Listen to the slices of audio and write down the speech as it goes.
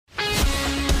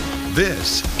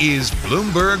This is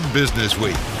Bloomberg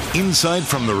Businessweek. Insight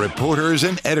from the reporters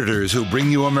and editors who bring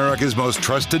you America's most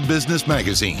trusted business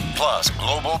magazine, plus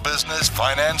global business,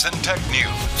 finance, and tech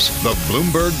news. The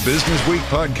Bloomberg Businessweek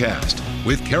podcast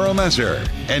with Carol Massar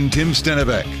and Tim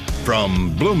Stenovec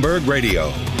from Bloomberg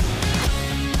Radio.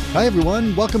 Hi,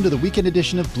 everyone. Welcome to the weekend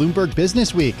edition of Bloomberg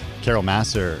Businessweek. Carol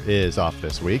Massar is off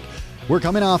this week. We're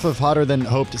coming off of hotter than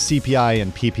hoped CPI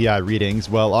and PPI readings,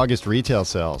 while August retail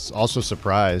sales also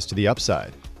surprised to the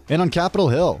upside. And on Capitol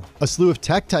Hill, a slew of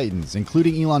tech titans,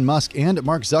 including Elon Musk and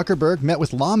Mark Zuckerberg, met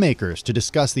with lawmakers to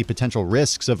discuss the potential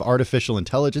risks of artificial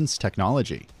intelligence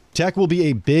technology. Tech will be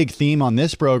a big theme on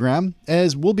this program,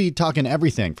 as we'll be talking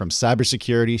everything from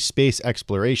cybersecurity, space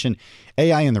exploration,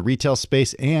 AI in the retail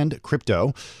space, and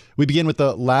crypto. We begin with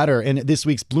the latter in this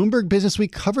week's Bloomberg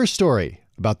Businessweek cover story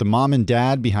about the mom and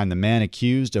dad behind the man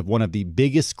accused of one of the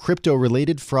biggest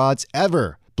crypto-related frauds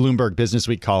ever. Bloomberg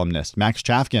Businessweek columnist Max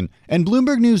Chafkin and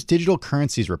Bloomberg News digital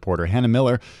currencies reporter Hannah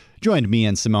Miller joined me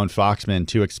and Simone Foxman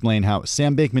to explain how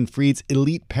Sam Bankman-Fried's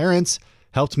elite parents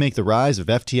helped make the rise of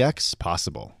FTX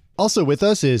possible. Also with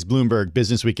us is Bloomberg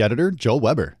Businessweek editor Joel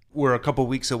Weber. We're a couple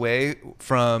weeks away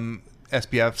from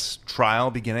SBF's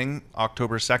trial beginning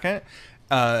October 2nd.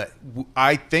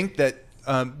 I think that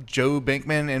Joe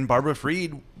Bankman and Barbara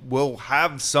Fried will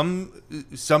have some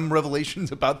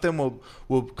revelations about them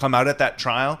will come out at that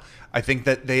trial. I think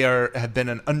that they have been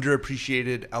an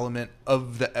underappreciated element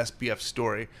of the SBF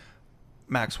story.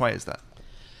 Max, why is that?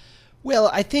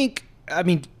 Well, I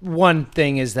mean, one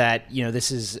thing is that,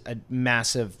 this is a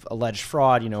massive alleged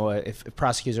fraud. If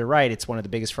prosecutors are right, it's one of the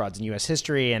biggest frauds in U.S.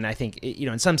 history. And I think,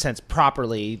 in some sense,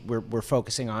 properly, we're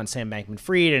focusing on Sam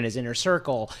Bankman-Fried and his inner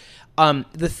circle.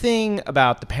 The thing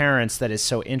about the parents that is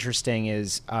so interesting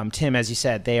is, Tim, as you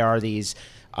said, they are these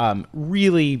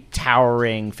really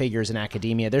towering figures in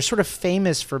academia. They're sort of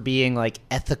famous for being like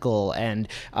ethical, and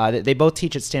they both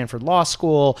teach at Stanford Law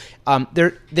School.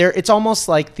 It's almost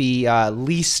like the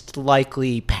least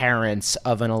likely parents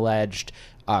of an alleged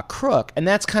crook, and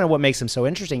that's kind of what makes them so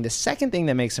interesting. The second thing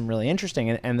that makes them really interesting,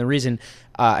 and the reason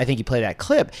I think you play that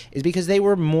clip, is because they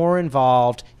were more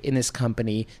involved in this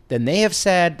company than they have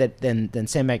said, than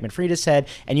Sam Bankman-Fried has said,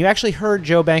 and you actually heard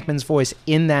Joe Bankman's voice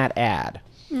in that ad.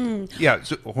 Yeah,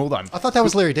 so hold on. I thought that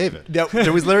was Larry David.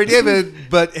 There was Larry David,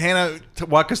 but Hannah,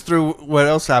 walk us through what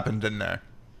else happened in there.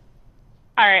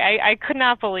 All right, I could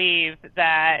not believe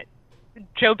that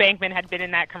Joe Bankman had been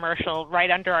in that commercial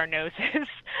right under our noses.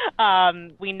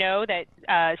 We know that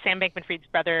Sam Bankman-Fried's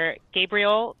brother,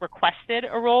 Gabriel, requested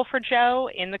a role for Joe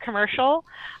in the commercial.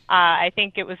 I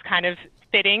think it was kind of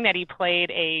fitting that he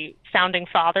played a founding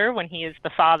father when he is the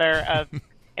father of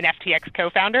an FTX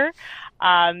co-founder.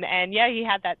 And yeah, he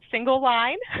had that single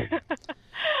line,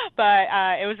 but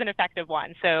it was an effective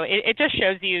one. So it just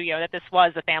shows you, that this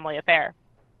was a family affair.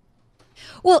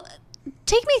 Well,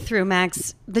 take me through,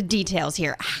 Max, the details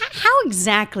here. How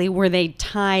exactly were they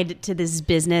tied to this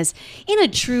business in a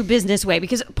true business way?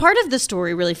 Because part of the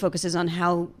story really focuses on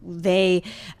how they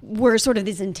were sort of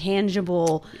this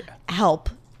intangible help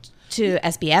to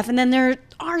SBF. And then there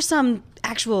are some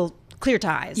actual clear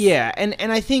ties. Yeah,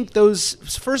 and I think those,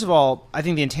 first of all, I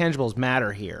think the intangibles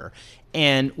matter here.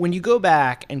 And when you go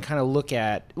back and kind of look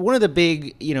at one of the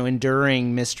big,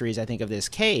 enduring mysteries, I think, of this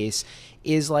case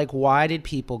is like, why did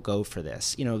people go for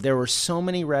this? There were so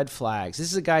many red flags. This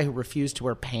is a guy who refused to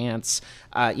wear pants.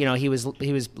 He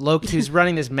was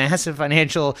running this massive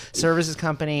financial services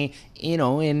company,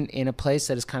 in a place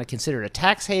that is kind of considered a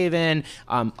tax haven.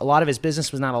 A lot of his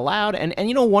business was not allowed. And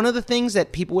one of the things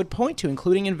that people would point to,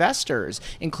 including investors,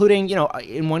 including,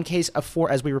 in one case,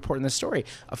 as we report in this story,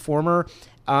 a former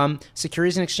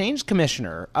Securities and Exchange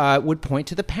Commissioner would point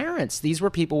to the parents. These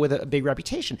were people with a big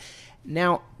reputation.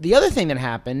 Now, the other thing that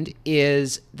happened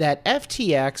is that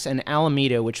FTX and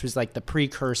Alameda, which was like the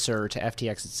precursor to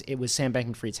FTX, it was Sam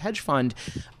Bankman-Fried's hedge fund,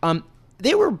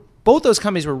 both those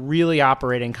companies were really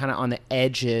operating kind of on the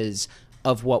edges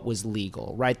of what was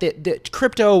legal, right? The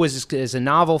crypto is a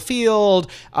novel field.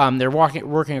 They're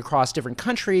working across different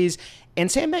countries,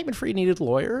 and Sam Bankman-Fried needed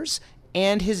lawyers.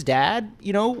 And his dad,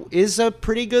 is a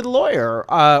pretty good lawyer,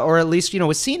 or at least,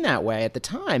 was seen that way at the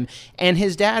time. And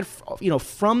his dad,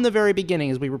 from the very beginning,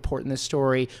 as we report in this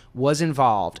story, was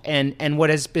involved. And what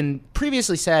has been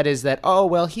previously said is that,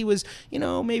 he was,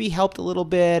 maybe helped a little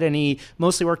bit, and he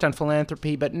mostly worked on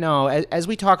philanthropy. But no, as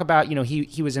we talk about,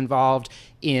 he was involved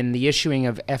in the issuing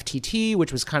of FTT,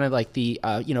 which was kind of like the,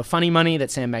 funny money that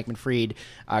Sam Bankman-Fried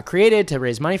created to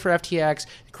raise money for FTX,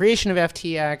 the creation of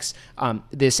FTX,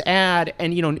 this ad, had,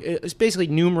 and it's basically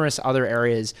numerous other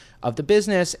areas of the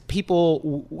business.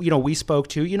 People we spoke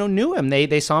to knew him.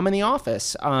 They saw him in the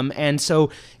office, and so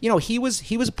he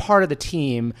was part of the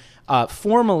team.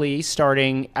 Formally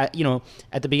starting at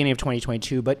the beginning of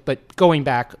 2022, but going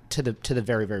back to the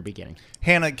very, very beginning.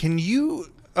 Hannah, can you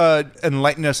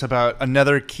enlighten us about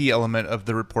another key element of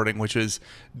the reporting, which is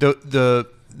the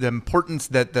importance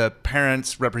that the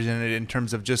parents represented in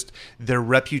terms of just their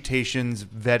reputations,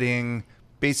 vetting,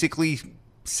 basically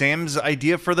Sam's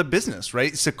idea for the business,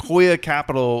 right? Sequoia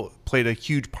Capital played a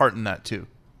huge part in that too.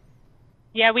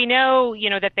 Yeah, we know,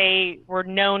 that they were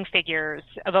known figures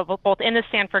both in the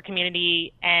Stanford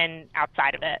community and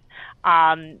outside of it.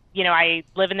 I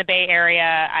live in the Bay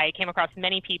Area. I came across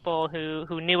many people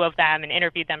who knew of them and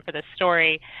interviewed them for this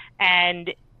story,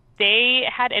 and they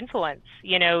had influence.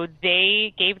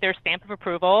 They gave their stamp of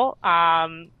approval,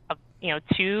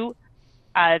 to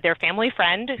their family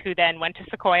friend, who then went to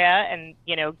Sequoia and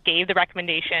gave the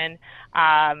recommendation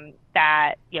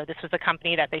that this was a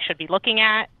company that they should be looking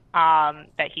at.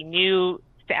 That he knew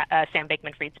Sam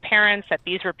Bankman-Fried's parents, that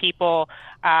these were people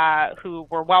who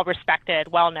were well respected,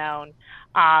 well known.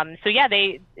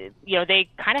 They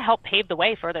kind of helped pave the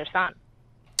way for their son.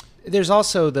 There's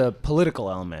also the political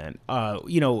element.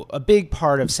 A big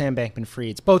part of Sam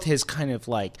Bankman-Fried's, both his kind of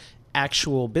like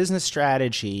actual business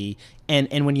strategy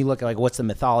and when you look at like what's the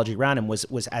mythology around him was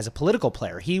as a political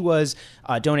player. He was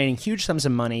donating huge sums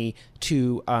of money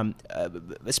to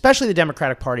especially the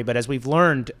Democratic Party, but as we've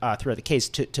learned throughout the case,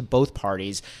 to both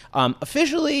parties.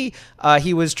 Officially,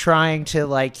 he was trying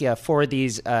to forward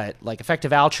these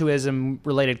effective altruism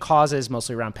related causes,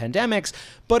 mostly around pandemics.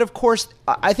 But of course,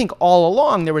 I think all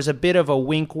along there was a bit of a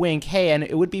wink, wink. Hey, and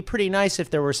it would be pretty nice if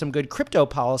there were some good crypto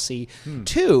policy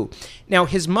too. Now,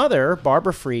 his mother,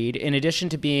 Barbara Fried, in addition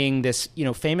to being this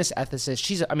famous ethicist,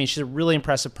 she's a really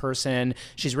impressive person.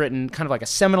 She's written kind of like a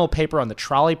seminal paper on the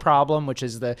trolley problem, which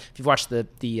is if you've watched the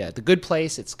Good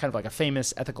Place, it's kind of like a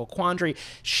famous ethical quandary.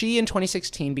 She in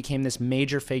 2016 became this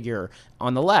major figure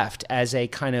on the left as a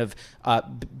kind of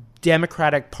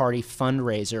Democratic Party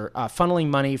fundraiser, funneling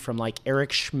money from like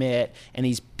Eric Schmidt and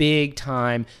these big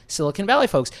time Silicon Valley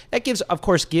folks. That gives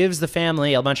the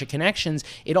family a bunch of connections.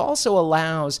 It also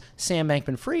allows Sam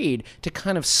Bankman-Fried to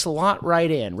kind of slot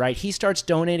right in, right? He starts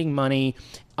donating money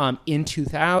in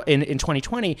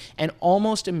 2020 and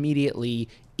almost immediately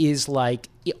is like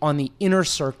on the inner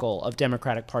circle of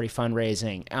Democratic Party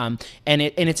fundraising. And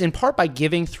it's in part by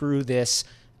giving through this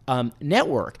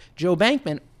network. Joe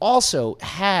Bankman also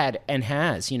had and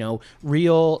has,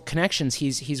 real connections.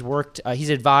 He's worked, he's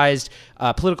advised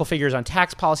political figures on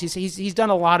tax policies. He's done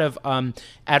a lot of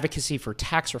advocacy for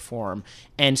tax reform,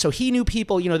 and so he knew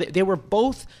people. They were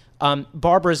both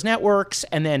Barbara's networks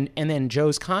and then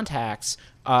Joe's contacts.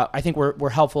 I think were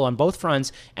helpful on both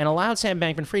fronts and allowed Sam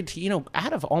Bankman-Fried to,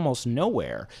 out of almost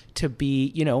nowhere, to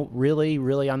be, really,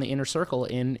 really on the inner circle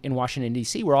in Washington,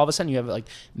 D.C., where all of a sudden you have like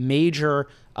major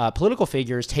political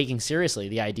figures taking seriously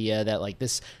the idea that like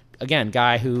this, again,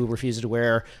 guy who refuses to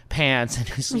wear pants and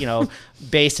who's,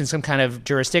 based in some kind of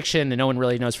jurisdiction and no one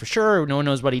really knows for sure, no one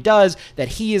knows what he does, that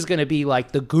he is going to be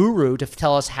like the guru to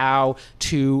tell us how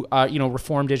to,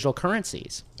 reform digital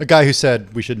currencies. A guy who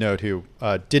said, we should note, who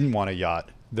didn't want a yacht,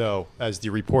 though, as the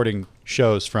reporting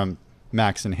shows from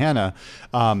Max and Hannah,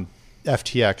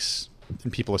 FTX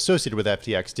and people associated with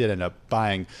FTX did end up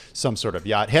buying some sort of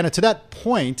yacht. Hannah, to that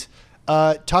point,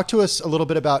 talk to us a little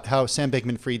bit about how Sam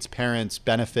Bankman-Fried's parents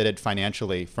benefited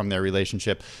financially from their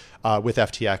relationship with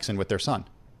FTX and with their son.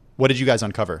 What did you guys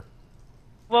uncover?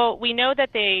 Well, we know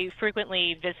that they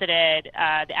frequently visited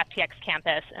the FTX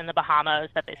campus in the Bahamas,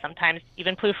 that they sometimes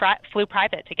even flew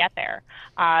private to get there.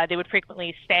 They would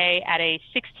frequently stay at a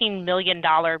 $16 million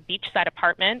beachside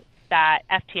apartment that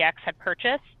FTX had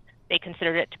purchased. They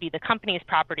considered it to be the company's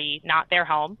property, not their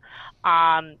home.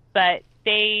 But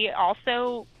they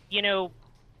also,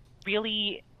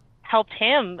 really helped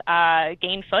him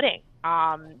gain footing.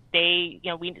 As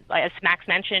Max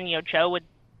mentioned, Joe would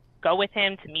go with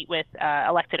him to meet with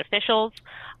elected officials.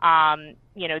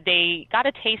 They got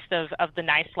a taste of the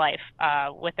nice life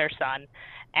with their son,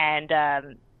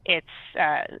 and it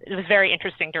was very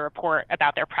interesting to report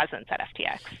about their presence at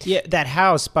FTX. Yeah, that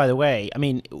house, by the way,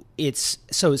 it's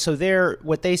so they're,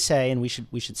 what they say, and we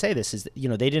should say this, is that,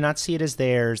 they did not see it as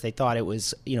theirs. They thought it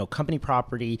was, company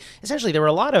property. Essentially, there were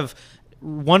a lot of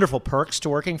wonderful perks to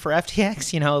working for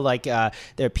FTX,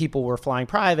 their people were flying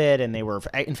private and they were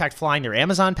in fact flying their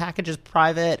Amazon packages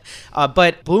private.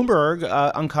 But Bloomberg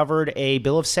uncovered a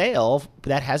bill of sale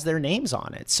that has their names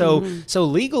on it. So so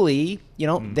legally,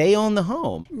 they own the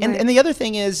home. Right. And the other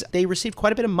thing is they received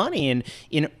quite a bit of money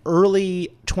in early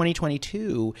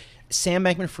 2022. Sam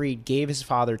Bankman-Fried gave his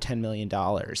father $10 million.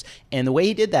 And the way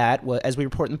he did that, as we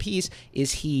report in the piece,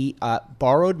 is he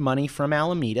borrowed money from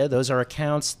Alameda. Those are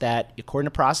accounts that, according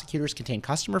to prosecutors, contain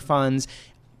customer funds,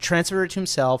 transferred it to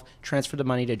himself, transferred the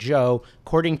money to Joe.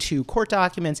 According to court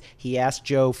documents, he asked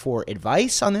Joe for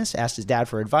advice on this, asked his dad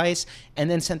for advice, and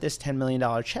then sent this $10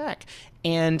 million check.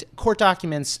 And court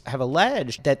documents have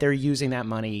alleged that they're using that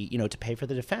money, to pay for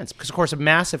the defense. Because, of course, a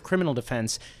massive criminal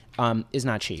defense is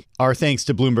not cheap. Our thanks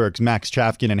to Bloomberg's Max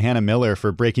Chafkin and Hannah Miller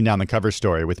for breaking down the cover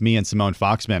story with me and Simone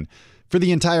Foxman. For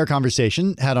the entire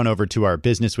conversation, head on over to our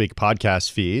Business Week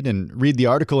podcast feed and read the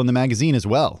article in the magazine as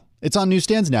well. It's on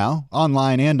newsstands now,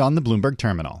 online and on the Bloomberg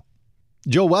terminal.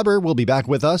 Joel Weber will be back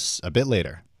with us a bit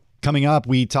later. Coming up,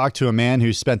 we talk to a man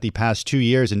who spent the past 2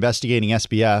 years investigating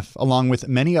SBF, along with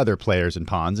many other players and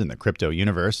pawns in the crypto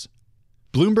universe.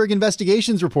 Bloomberg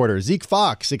investigations reporter Zeke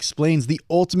Fox explains the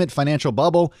ultimate financial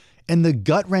bubble and the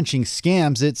gut-wrenching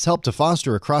scams it's helped to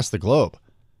foster across the globe.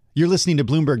 You're listening to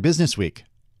Bloomberg Businessweek.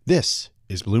 This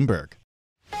is Bloomberg.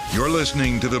 You're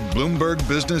listening to the Bloomberg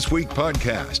Business Week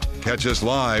podcast. Catch us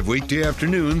live weekday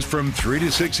afternoons from 3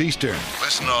 to 6 Eastern.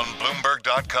 Listen on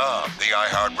Bloomberg.com, the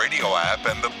iHeartRadio app,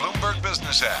 and the Bloomberg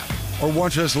Business App. Or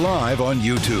watch us live on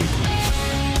YouTube.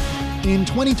 In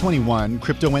 2021,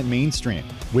 crypto went mainstream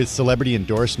with celebrity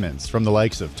endorsements from the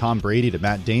likes of Tom Brady to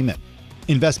Matt Damon.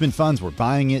 Investment funds were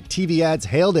buying it, TV ads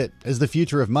hailed it as the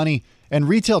future of money, and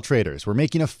retail traders were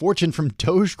making a fortune from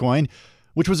Dogecoin,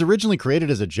 which was originally created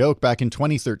as a joke back in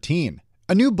 2013.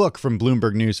 A new book from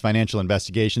Bloomberg News financial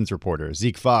investigations reporter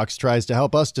Zeke Fox tries to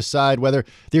help us decide whether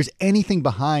there's anything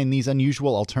behind these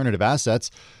unusual alternative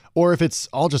assets or if it's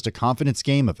all just a confidence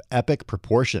game of epic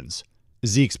proportions.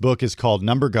 Zeke's book is called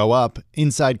Number Go Up,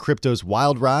 Inside Crypto's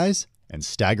Wild Rise and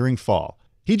Staggering Fall.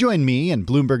 He joined me and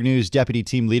Bloomberg News Deputy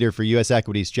Team Leader for U.S.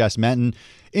 Equities, Jess Menton,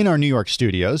 in our New York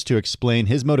studios to explain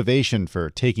his motivation for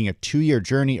taking a 2-year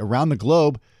journey around the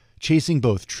globe, chasing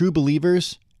both true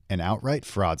believers and outright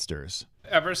fraudsters.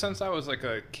 Ever since I was like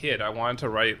a kid, I wanted to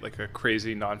write like a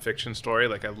crazy nonfiction story.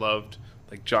 Like I loved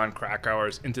like John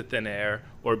Krakauer's Into Thin Air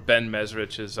or Ben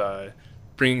Mesrich's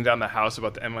Bringing Down the House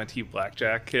about the MIT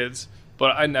blackjack kids.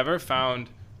 But I never found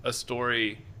a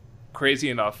story crazy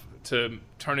enough to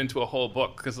turn into a whole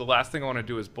book because the last thing I want to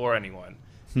do is bore anyone.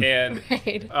 And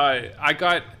I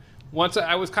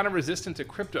was kind of resistant to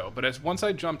crypto, but once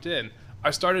I jumped in,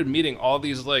 I started meeting all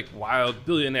these like wild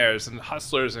billionaires and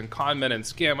hustlers and con men and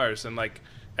scammers. And like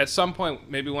at some point,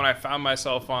 maybe when I found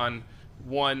myself on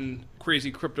one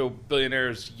crazy crypto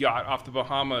billionaire's yacht off the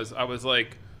Bahamas, I was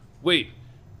like, wait,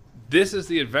 this is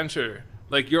the adventure.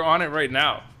 Like you're on it right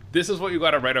now. This is what you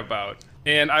got to write about.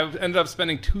 And I ended up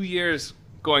spending 2 years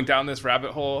going down this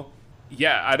rabbit hole.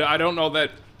 Yeah, I don't know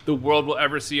that the world will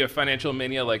ever see a financial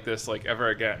mania like this like ever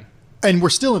again. And we're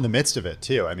still in the midst of it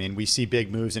too. I mean, we see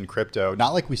big moves in crypto,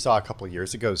 not like we saw a couple of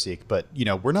years ago, Zeke, but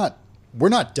we're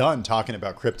not done talking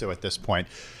about crypto at this point.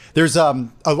 There's a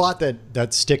lot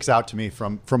that sticks out to me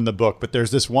from the book, but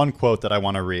there's this one quote that I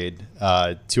want to read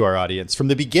to our audience. From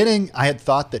the beginning, I had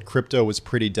thought that crypto was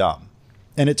pretty dumb,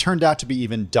 and it turned out to be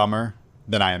even dumber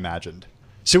than I imagined.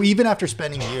 So even after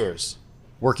spending years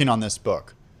working on this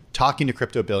book, talking to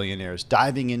crypto billionaires,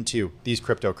 diving into these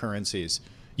cryptocurrencies,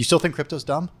 you still think crypto's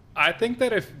dumb? I think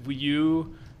that if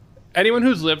anyone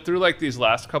who's lived through like these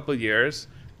last couple of years,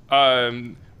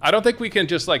 I don't think we can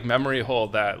just like memory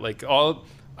hold that.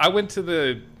 I went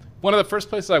to one of the first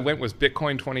places I went was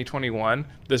Bitcoin 2021,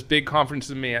 this big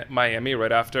conference in Miami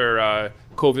right after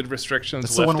COVID restrictions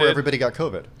That's lifted. the one where everybody got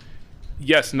COVID.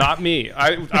 Yes, not me.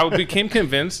 I became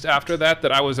convinced after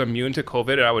that I was immune to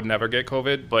COVID and I would never get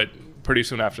COVID, but pretty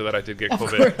soon after that I did get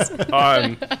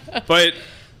COVID. But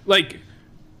like,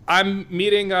 I'm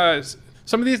meeting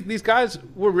some of these guys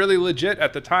were really legit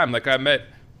at the time. Like I met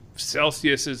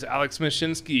Celsius's Alex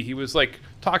Mashinsky. He was like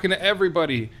talking to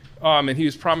everybody, and he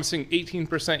was promising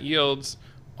 18% yields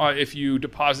if you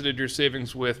deposited your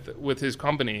savings with his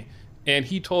company. And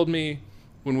he told me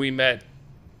when we met,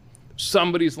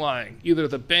 somebody's lying. Either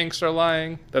the banks are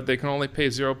lying that they can only pay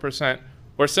 0%,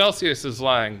 or Celsius is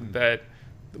lying that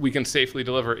we can safely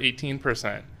deliver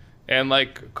 18%. And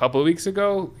like a couple of weeks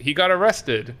ago, he got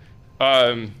arrested.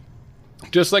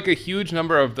 Just like a huge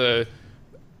number of the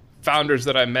founders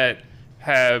that I met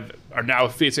are now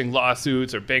facing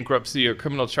lawsuits or bankruptcy or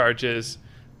criminal charges.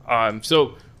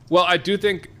 So I do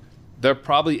think there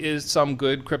probably is some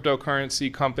good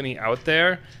cryptocurrency company out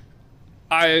there.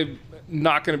 I'm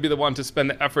not going to be the one to spend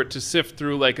the effort to sift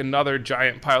through like another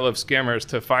giant pile of scammers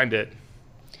to find it.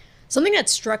 Something that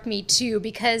struck me too,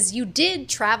 because you did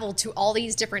travel to all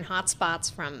these different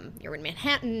hotspots, from you're in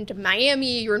Manhattan to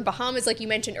Miami, you're in Bahamas, like you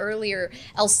mentioned earlier,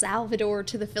 El Salvador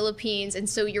to the Philippines. And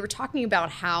so you were talking about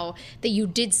how that you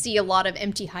did see a lot of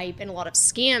empty hype and a lot of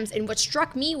scams. And what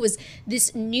struck me was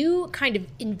this new kind of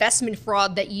investment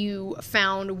fraud that you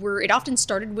found, where it often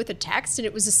started with a text, and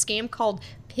it was a scam called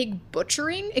pig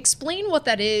butchering. Explain what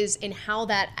that is and how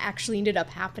that actually ended up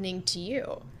happening to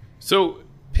you. So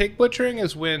pig butchering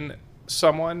is when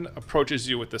someone approaches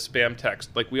you with a spam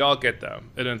text. Like, we all get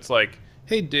them. And it's like,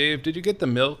 hey, Dave, did you get the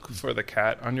milk for the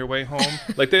cat on your way home?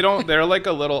 Like, they're like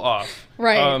a little off.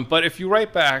 Right. But if you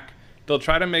write back, they'll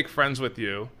try to make friends with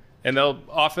you. And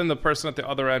often the person at the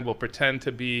other end will pretend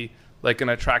to be like an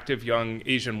attractive young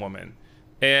Asian woman.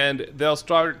 And they'll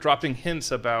start dropping hints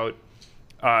about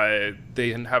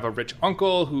they have a rich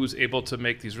uncle who's able to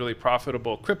make these really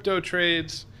profitable crypto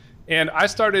trades. And I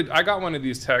got one of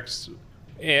these texts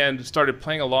and started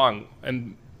playing along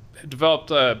and developed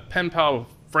a pen pal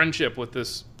friendship with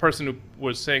this person who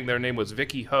was saying their name was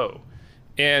Vicky Ho.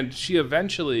 And she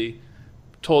eventually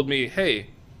told me, hey,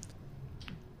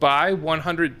 buy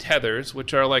 100 tethers,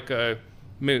 which are like a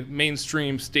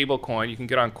mainstream stable coin you can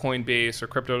get on Coinbase or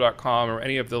crypto.com or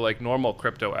any of the like normal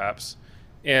crypto apps,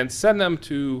 and send them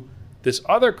to this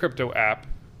other crypto app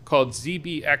called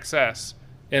ZBXS.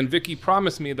 And Vicky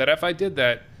promised me that if I did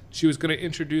that, she was going to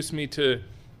introduce me to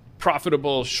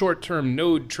profitable short-term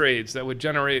node trades that would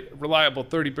generate reliable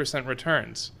 30%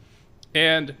 returns.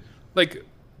 And like,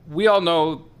 we all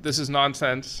know this is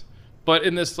nonsense, but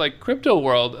in this like crypto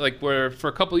world, like where for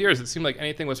a couple of years it seemed like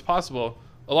anything was possible,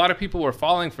 a lot of people were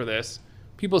falling for this.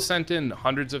 People sent in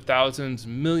hundreds of thousands,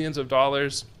 millions of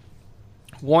dollars.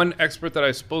 One expert that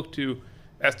I spoke to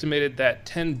estimated that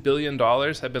 $10 billion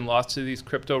had been lost to these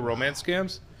crypto romance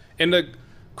scams. And the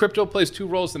crypto plays two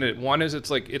roles in it. One is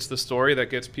it's the story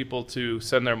that gets people to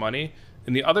send their money.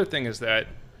 And the other thing is that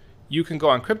you can go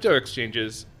on crypto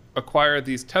exchanges, acquire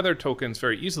these tether tokens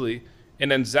very easily,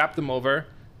 and then zap them over,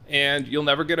 and you'll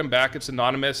never get them back. It's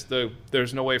anonymous.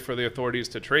 There's no way for the authorities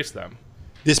to trace them.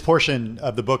 This portion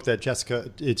of the book that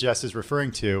Jess is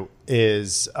referring to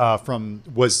is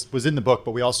was in the book,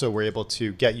 but we also were able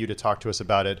to get you to talk to us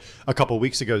about it a couple of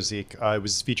weeks ago, Zeke. It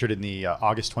was featured in the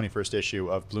August 21st issue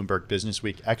of Bloomberg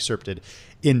Businessweek, excerpted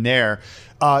in there.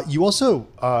 You also,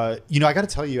 I got to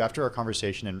tell you, after our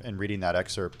conversation and reading that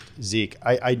excerpt, Zeke,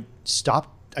 I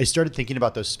started thinking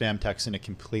about those spam texts in a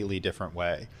completely different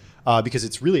way. Because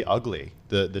it's really ugly,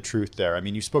 the truth there. I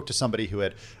mean, you spoke to somebody who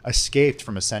had escaped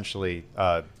from essentially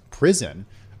prison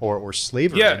or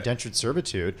slavery, indentured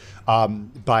servitude,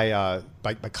 by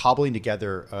cobbling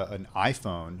together an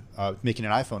iPhone, making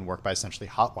an iPhone work by essentially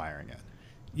hotwiring it.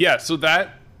 Yeah, so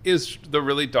that is the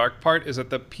really dark part, is that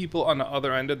the people on the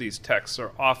other end of these texts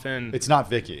are often... It's not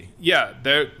Vicky. Yeah,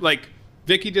 they're like,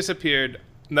 Vicky disappeared,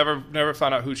 never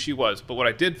found out who she was. But what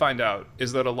I did find out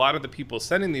is that a lot of the people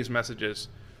sending these messages,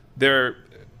 they're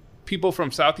people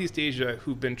from Southeast Asia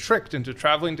who've been tricked into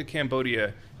traveling to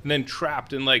Cambodia and then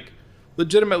trapped in, like,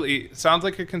 legitimately, sounds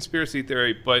like a conspiracy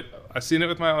theory, but I've seen it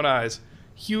with my own eyes,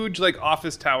 huge like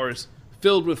office towers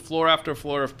filled with floor after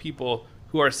floor of people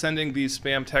who are sending these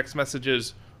spam text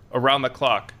messages around the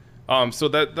clock. So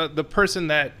that the person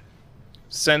that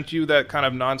sent you that kind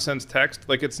of nonsense text,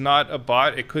 like, it's not a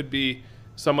bot. It could be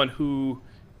someone who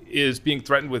is being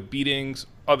threatened with beatings,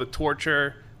 other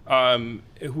torture,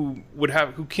 who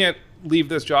can't leave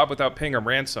this job without paying a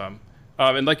ransom.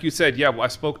 And like you said, I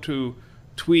spoke to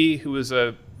Twee, who was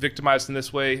victimized in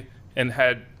this way and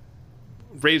had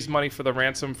raised money for the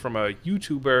ransom from a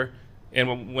YouTuber.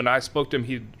 And when I spoke to him,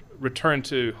 he returned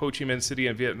to Ho Chi Minh City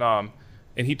in Vietnam.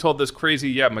 And he told this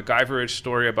crazy, MacGyver-ish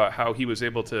story about how he was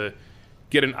able to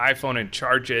get an iPhone and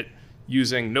charge it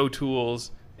using no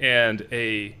tools and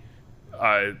a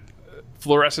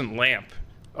fluorescent lamp.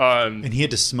 And he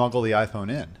had to smuggle the iPhone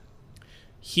in.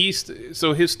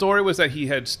 So his story was that he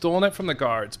had stolen it from the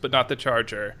guards, but not the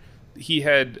charger. He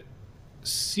had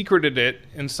secreted it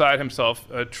inside himself,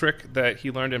 a trick that he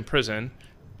learned in prison,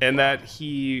 and that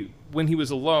when he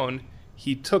was alone,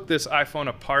 he took this iPhone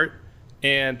apart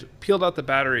and peeled out the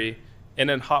battery and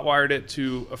then hotwired it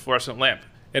to a fluorescent lamp.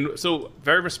 And so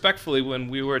very respectfully, when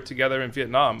we were together in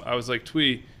Vietnam, I was like,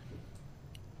 Twee,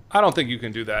 I don't think you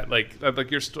can do that.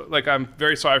 I'm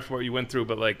very sorry for what you went through,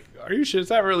 but like, are you sure? Is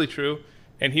that really true?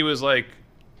 And he was like,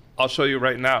 I'll show you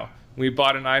right now. We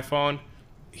bought an iPhone.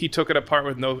 He took it apart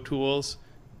with no tools,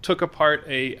 took apart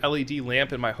a LED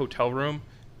lamp in my hotel room,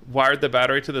 wired the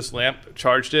battery to this lamp,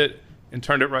 charged it, and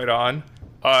turned it right on.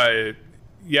 I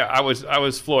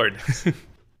was floored.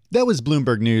 That was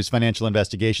Bloomberg News financial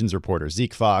investigations reporter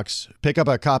Zeke Fox. Pick up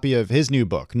a copy of his new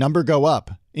book, Number Go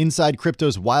Up, Inside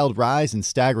Crypto's Wild Rise and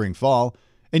Staggering Fall.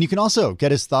 And you can also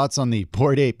get his thoughts on the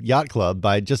Bored Ape Yacht Club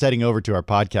by just heading over to our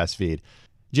podcast feed.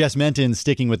 Jess Menton's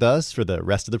sticking with us for the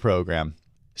rest of the program.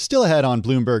 Still ahead on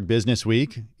Bloomberg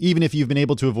Businessweek, even if you've been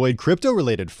able to avoid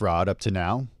crypto-related fraud up to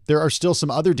now, there are still some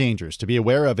other dangers to be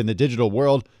aware of in the digital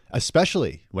world,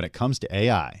 especially when it comes to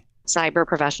AI. Cyber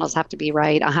professionals have to be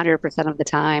right 100% of the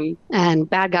time, and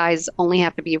bad guys only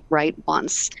have to be right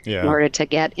once in order to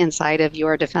get inside of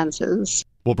your defenses.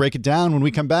 We'll break it down when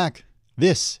we come back.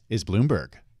 This is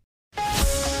Bloomberg.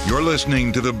 You're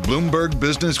listening to the Bloomberg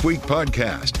Business Week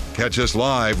podcast. Catch us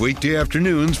live weekday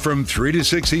afternoons from 3 to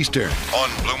 6 Eastern on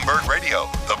Bloomberg Radio,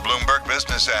 the Bloomberg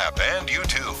Business App, and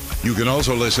YouTube. You can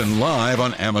also listen live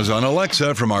on Amazon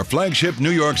Alexa from our flagship New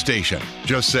York station.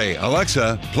 Just say,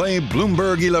 Alexa, play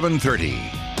Bloomberg 1130.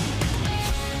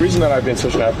 The reason that I've been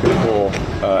such an advocate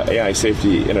for AI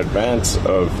safety in advance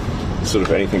of sort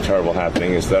of anything terrible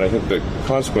happening is that I think the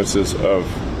consequences of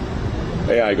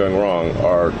AI going wrong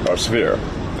are severe.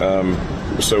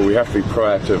 So we have to be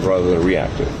proactive rather than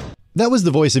reactive. That was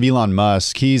the voice of Elon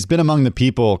Musk. He's been among the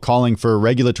people calling for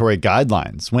regulatory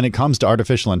guidelines when it comes to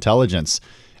artificial intelligence.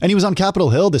 And he was on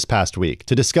Capitol Hill this past week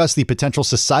to discuss the potential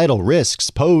societal risks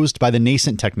posed by the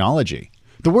nascent technology.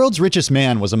 The world's richest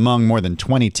man was among more than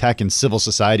 20 tech and civil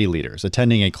society leaders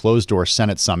attending a closed-door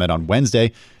Senate summit on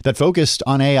Wednesday that focused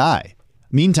on AI.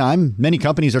 Meantime, many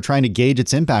companies are trying to gauge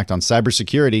its impact on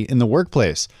cybersecurity in the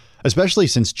workplace, especially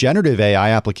since generative AI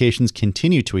applications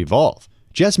continue to evolve.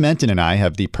 Jess Menton and I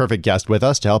have the perfect guest with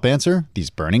us to help answer these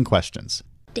burning questions.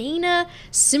 Dana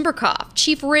Simberkoff,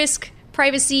 Chief Risk,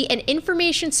 Privacy, and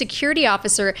Information Security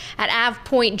Officer at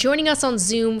AvePoint, joining us on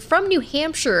Zoom from New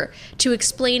Hampshire to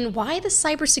explain why the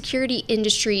cybersecurity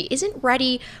industry isn't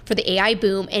ready for the AI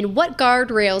boom and what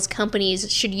guardrails companies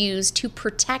should use to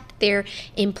protect their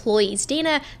employees.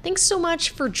 Dana, thanks so much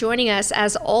for joining us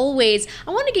as always.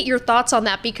 I want to get your thoughts on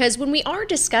that because when we are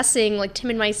discussing, like Tim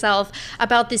and myself,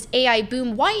 about this AI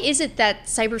boom, why is it that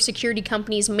cybersecurity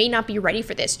companies may not be ready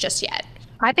for this just yet?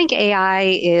 I think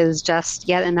AI is just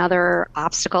yet another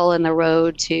obstacle in the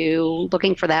road to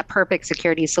looking for that perfect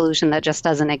security solution that just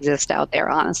doesn't exist out there,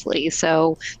 honestly.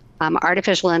 So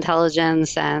artificial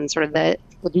intelligence and sort of the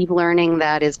deep learning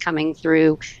that is coming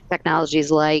through technologies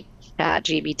like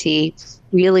ChatGPT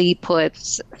really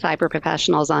puts cyber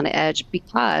professionals on edge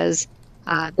because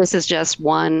this is just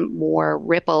one more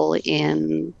ripple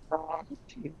in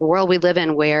the world we live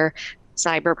in where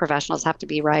cyber professionals have to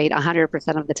be right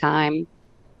 100% of the time.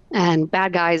 And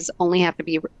bad guys only have to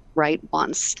be right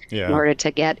once in order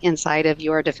to get inside of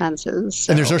your defenses.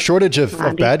 So, and there's no shortage of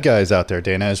bad guys out there,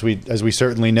 Dana, as we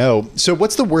certainly know. So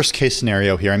what's the worst case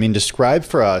scenario here? I mean, describe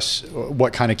for us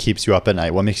what kind of keeps you up at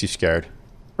night. What makes you scared?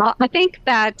 Well, I think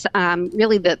that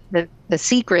really the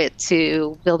secret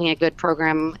to building a good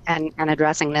program and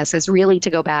addressing this is really to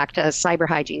go back to cyber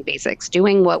hygiene basics,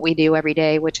 doing what we do every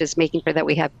day, which is making sure that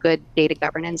we have good data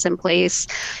governance in place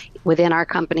within our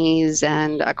companies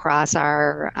and across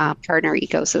our partner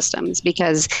ecosystems.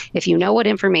 Because if you know what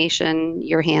information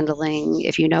you're handling,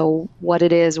 if you know what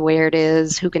it is, where it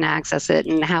is, who can access it,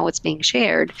 and how it's being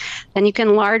shared, then you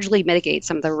can largely mitigate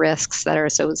some of the risks that are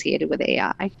associated with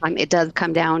AI. It does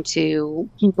come down to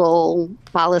people,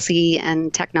 policy,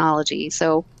 and technology.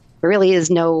 So there really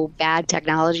is no bad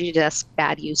technology, just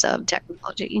bad use of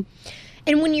technology.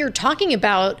 And when you're talking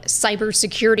about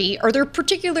cybersecurity, are there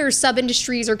particular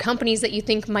sub-industries or companies that you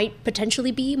think might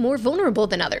potentially be more vulnerable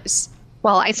than others?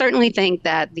 Well, I certainly think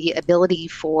that the ability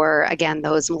for, again,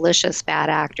 those malicious bad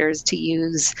actors to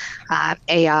use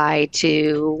AI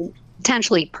to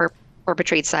potentially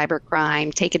perpetrate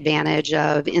cybercrime, take advantage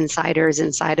of insiders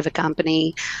inside of a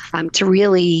company, to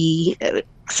really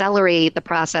accelerate the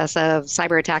process of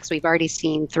cyber attacks we've already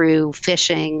seen through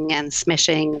phishing and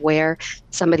smishing, where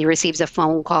somebody receives a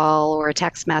phone call or a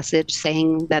text message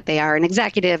saying that they are an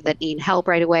executive that need help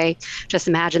right away. Just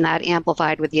imagine that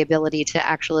amplified with the ability to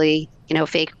actually,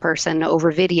 fake person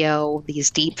over video, these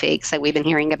deep fakes that we've been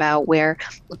hearing about, where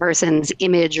the person's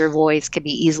image or voice could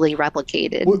be easily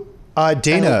replicated. Well,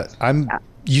 Dana,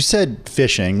 you said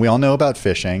phishing. We all know about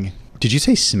phishing. Did you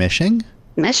say smishing?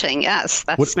 Smishing, yes.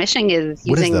 Smishing is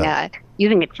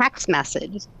using a text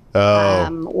message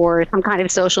or some kind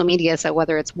of social media. So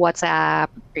whether it's WhatsApp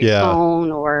or your phone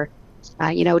or,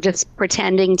 just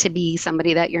pretending to be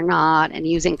somebody that you're not and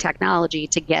using technology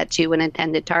to get to an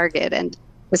intended target. And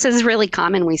this is really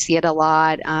common. We see it a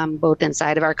lot, both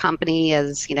inside of our company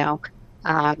as,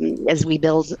 as we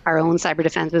build our own cyber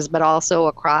defenses, but also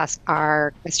across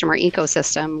our customer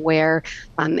ecosystem, where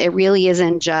it really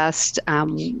isn't just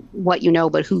what you know,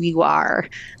 but who you are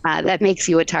that makes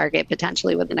you a target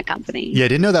potentially within a company. Yeah, I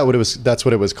didn't know that's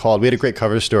what it was called. We had a great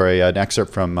cover story, an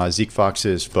excerpt from Zeke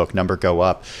Fox's book, Number Go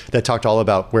Up, that talked all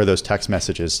about where those text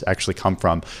messages actually come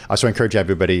from. So I encourage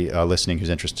everybody listening who's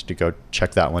interested to go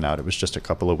check that one out. It was just a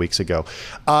couple of weeks ago.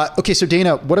 Okay, so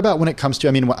Dana, what about when it comes to,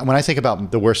 I mean, when I think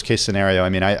about the worst case scenario, I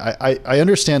mean, I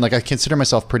understand, like, I consider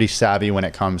myself pretty savvy when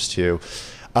it comes to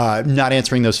not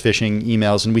answering those phishing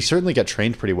emails. And we certainly get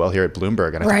trained pretty well here at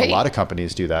Bloomberg. And I think a lot of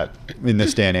companies do that in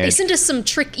this day and age. They send us some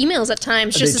trick emails at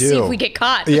times just to see if we get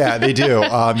caught. Yeah, they do.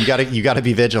 You gotta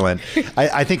be vigilant.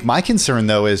 I think my concern,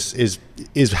 though, is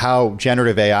how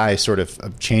generative AI sort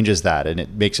of changes that. And it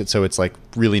makes it so it's like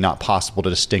really not possible to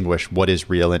distinguish what is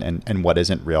real and what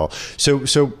isn't real.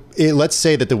 So let's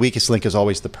say that the weakest link is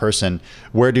always the person.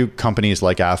 Where do companies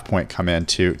like AvePoint come in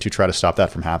to try to stop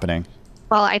that from happening?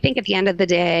 Well, I think at the end of the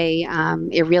day,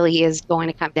 it really is going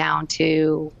to come down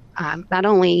to not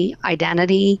only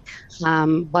identity,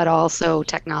 but also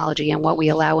technology and what we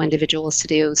allow individuals to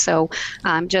do. So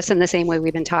just in the same way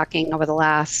we've been talking over the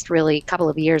last really couple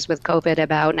of years with COVID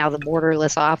about now the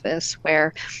borderless office,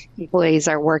 where employees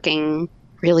are working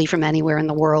really from anywhere in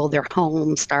the world, their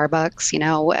home, Starbucks,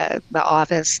 the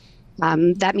office.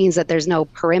 That means that there's no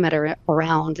perimeter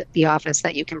around the office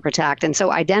that you can protect. And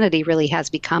so identity really has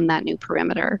become that new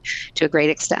perimeter to a great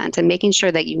extent. And making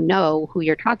sure that you know who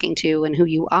you're talking to and who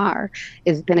you are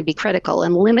is going to be critical.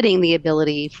 And limiting the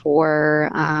ability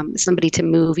for somebody to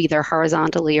move either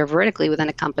horizontally or vertically within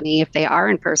a company if they are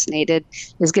impersonated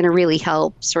is going to really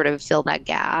help sort of fill that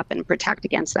gap and protect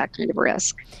against that kind of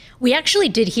risk. We actually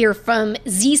did hear from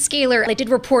Zscaler. They did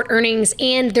report earnings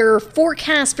and their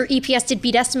forecast for EPS did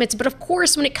beat estimates. But of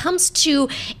course, when it comes to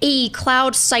a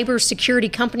cloud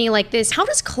cybersecurity company like this, how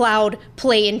does cloud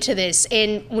play into this?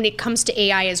 And when it comes to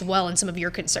AI as well and some of your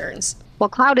concerns? Well,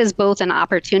 cloud is both an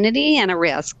opportunity and a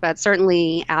risk, but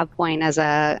certainly AvePoint as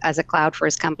a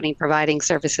cloud-first company providing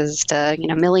services to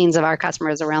millions of our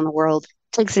customers around the world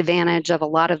takes advantage of a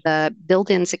lot of the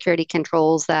built-in security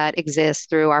controls that exist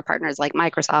through our partners like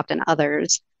Microsoft and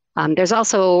others. There's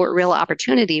also a real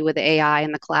opportunity with AI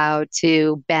in the cloud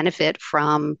to benefit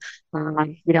from,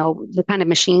 the kind of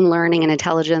machine learning and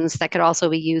intelligence that could also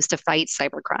be used to fight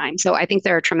cybercrime. So I think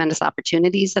there are tremendous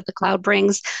opportunities that the cloud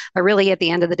brings, but really at the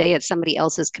end of the day, it's somebody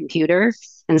else's computer.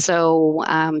 And so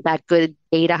that good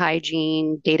data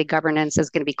hygiene, data governance is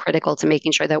going to be critical to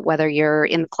making sure that whether you're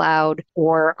in the cloud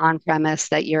or on-premise,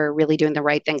 that you're really doing the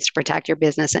right things to protect your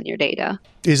business and your data.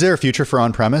 Is there a future for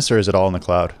on-premise, or is it all in the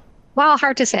cloud? Well,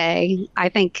 hard to say. I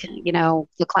think,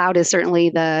 the cloud is certainly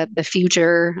the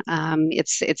future.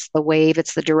 It's the wave.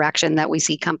 It's the direction that we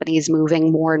see companies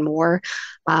moving more and more.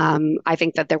 I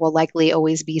think that there will likely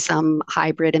always be some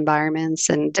hybrid environments.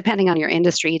 And depending on your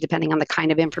industry, depending on the kind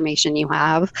of information you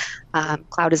have,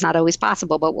 cloud is not always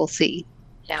possible, but we'll see.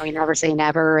 You never say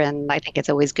never, and I think it's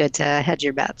always good to hedge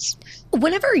your bets.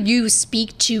 Whenever you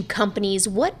speak to companies,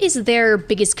 what is their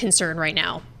biggest concern right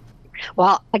now?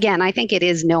 Well, again, I think it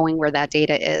is knowing where that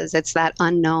data is. It's that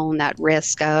unknown, that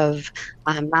risk of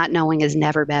not knowing is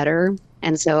never better.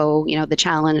 And so, the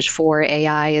challenge for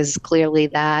AI is clearly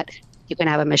that you can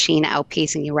have a machine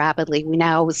outpacing you rapidly. We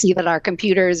now see that our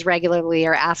computers regularly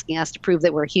are asking us to prove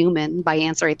that we're human by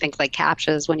answering things like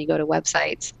CAPTCHAs when you go to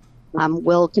websites.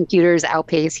 Will computers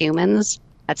outpace humans?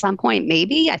 At some point,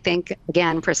 maybe. I think,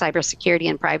 again, for cybersecurity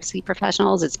and privacy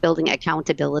professionals, it's building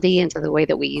accountability into the way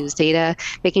that we use data,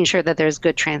 making sure that there's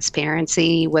good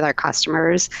transparency with our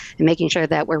customers, and making sure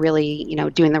that we're really,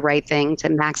 doing the right thing to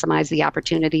maximize the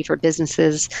opportunity for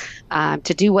businesses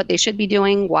to do what they should be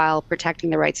doing while protecting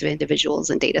the rights of individuals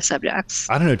and data subjects.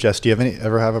 I don't know, Jess, do you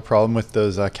ever have a problem with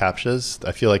those CAPTCHAs?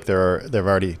 I feel like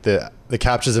the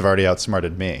CAPTCHAs have already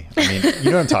outsmarted me. I mean,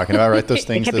 you know what I'm talking about, right? Those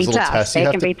things, those little tests. They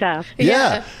can be tough.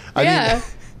 Yeah. I mean,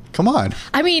 come on.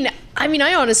 I mean,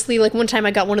 I honestly, one time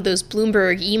I got one of those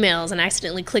Bloomberg emails and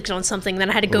accidentally clicked on something. Then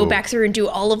I had to go back through and do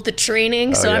all of the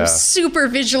training. So I'm super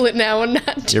vigilant now and not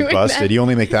doing that. You're busted. You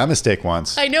only make that mistake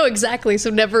once. I know, exactly. So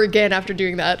never again after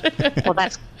doing that. Well,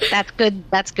 that's good.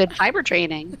 That's good cyber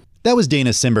training. That was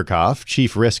Dana Simberkoff,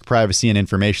 Chief Risk, Privacy, and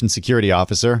Information Security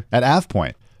Officer at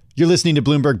AvePoint. You're listening to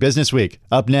Bloomberg Businessweek.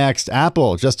 Up next,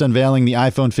 Apple just unveiling the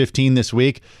iPhone 15 this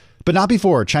week. But not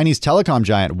before Chinese telecom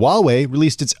giant Huawei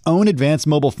released its own advanced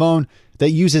mobile phone that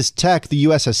uses tech the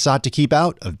U.S. has sought to keep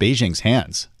out of Beijing's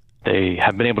hands. they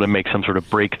have been able to make some sort of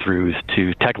breakthroughs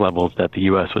to tech levels that the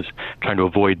U.S. was trying to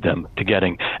avoid them to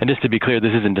getting. And just to be clear,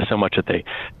 this isn't just so much that they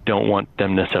don't want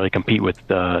them necessarily compete with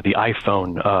the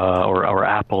iPhone or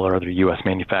Apple or other U.S.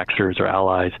 manufacturers or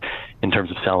allies in terms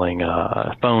of selling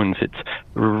phones. It's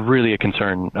really a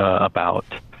concern about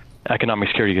economic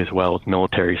security as well as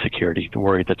military security. They're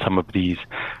worried that some of these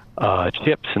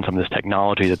chips and some of this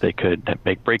technology that they could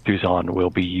make breakthroughs on will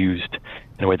be used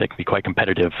in a way that can be quite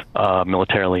competitive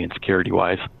militarily and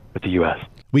security-wise with the U.S.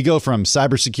 We go from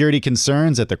cybersecurity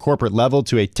concerns at the corporate level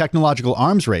to a technological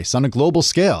arms race on a global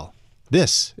scale.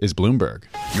 This is Bloomberg.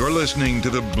 You're listening to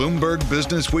the Bloomberg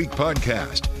Business Week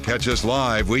podcast. Catch us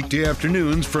live weekday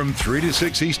afternoons from 3 to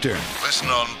 6 Eastern. Listen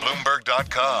on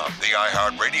Bloomberg.com, the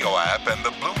iHeartRadio app, and the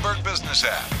Bloomberg Business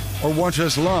App. Or watch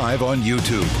us live on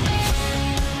YouTube.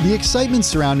 The excitement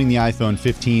surrounding the iPhone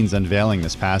 15's unveiling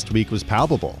this past week was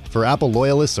palpable for Apple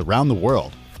loyalists around the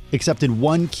world, except in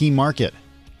one key market,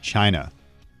 China.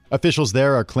 Officials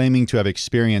there are claiming to have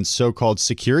experienced so-called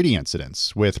security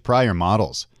incidents with prior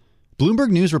models.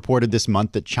 Bloomberg News reported this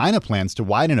month that China plans to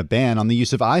widen a ban on the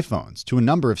use of iPhones to a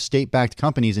number of state-backed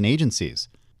companies and agencies.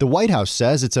 The White House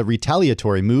says it's a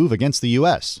retaliatory move against the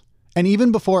U.S. And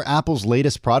even before Apple's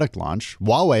latest product launch,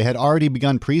 Huawei had already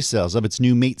begun pre-sales of its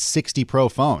new Mate 60 Pro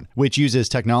phone, which uses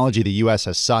technology the U.S.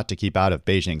 has sought to keep out of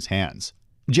Beijing's hands.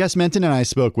 Jess Menton and I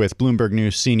spoke with Bloomberg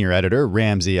News senior editor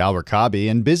Ramsey Al-Rakabi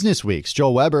and Businessweek's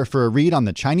Joel Weber for a read on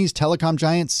the Chinese telecom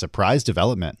giant's surprise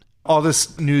development. All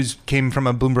this news came from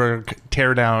a Bloomberg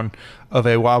teardown of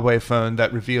a Huawei phone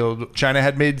that revealed China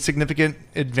had made significant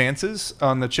advances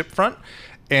on the chip front,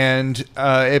 and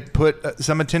it put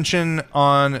some attention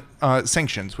on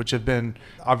sanctions, which have been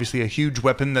obviously a huge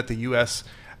weapon that the U.S.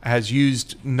 has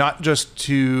used not just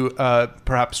to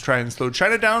perhaps try and slow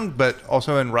China down, but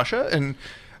also in Russia.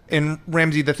 And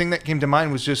Ramsey, the thing that came to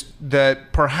mind was just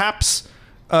that perhaps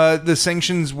the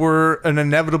sanctions were an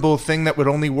inevitable thing that would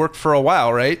only work for a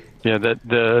while, right? Yeah,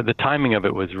 the timing of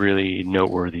it was really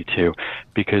noteworthy, too,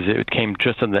 because it came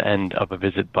just on the end of a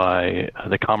visit by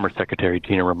the Commerce Secretary,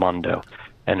 Gina Raimondo,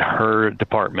 and her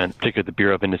department, particularly the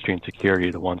Bureau of Industry and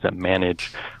Security, the ones that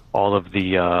manage all of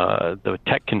the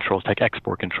tech controls, tech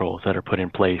export controls that are put in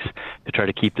place to try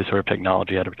to keep this sort of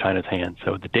technology out of China's hands.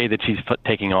 So the day that she's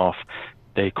taking off,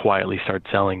 they quietly start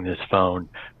selling this phone,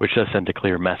 which does send a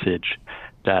clear message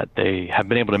that they have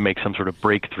been able to make some sort of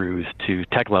breakthroughs to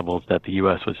tech levels that the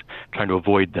U.S. was trying to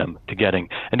avoid them to getting.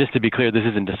 And just to be clear, this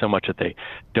isn't just so much that they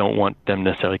don't want them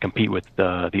necessarily compete with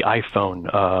the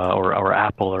iPhone or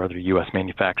Apple or other U.S.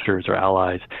 manufacturers or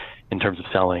allies in terms of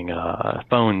selling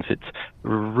phones. It's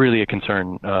really a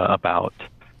concern about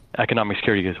economic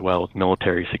security as well as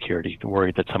military security. They're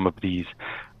worried that some of these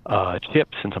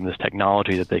chips and some of this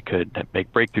technology that they could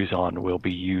make breakthroughs on will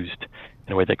be used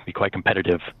in a way that can be quite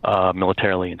competitive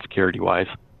militarily and security-wise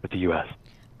with the U.S.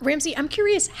 Ramsey, I'm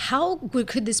curious, how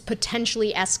could this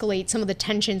potentially escalate some of the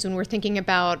tensions when we're thinking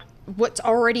about what's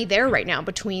already there right now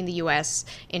between the U.S.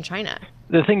 and China?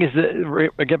 The thing is,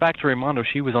 that get back to Raimondo,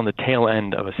 she was on the tail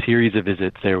end of a series of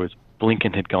visits. There was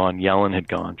Blinken had gone, Yellen had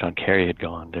gone, John Kerry had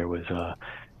gone. There was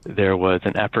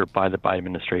an effort by the Biden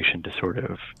administration to sort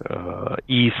of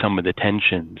ease some of the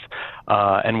tensions.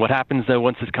 And what happens, though,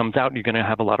 once this comes out, you're going to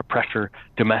have a lot of pressure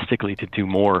domestically to do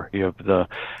more. You have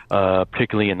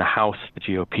particularly in the House, the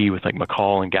GOP, with like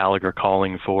McCall and Gallagher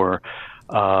calling for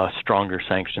stronger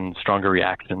sanctions, stronger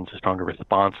reactions, a stronger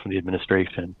response from the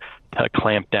administration to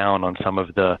clamp down on some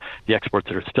of the exports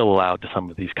that are still allowed to some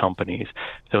of these companies.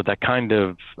 So that kind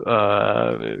of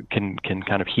can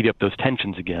kind of heat up those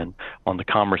tensions again on the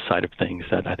commerce side of things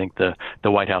that I think the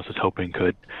White House is hoping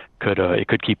could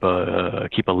keep a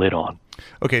lid on.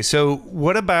 Okay, so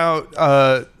what about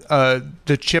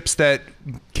the chips that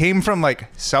came from like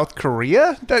South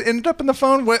Korea that ended up in the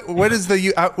phone? What does the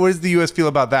U.S. feel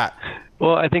about that?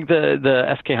 Well, I think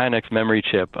the SK Hynix memory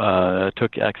chip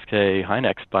took SK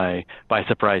Hynix by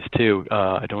surprise too.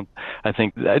 I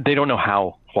think they don't know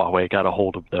how Huawei got a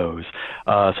hold of those.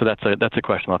 So that's a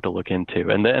question I'll have to look into.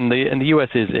 And the U.S.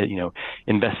 is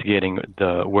investigating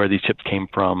where these chips came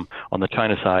from on the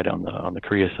China side, on the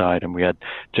Korea side, and we had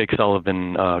Jake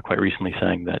Sullivan quite recently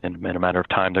saying that in a matter of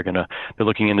time they're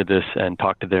looking into this and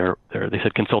talk to they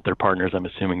said consult their partners. I'm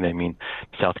assuming they mean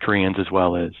South Koreans as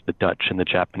well as the Dutch and the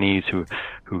Japanese who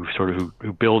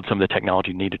build some of the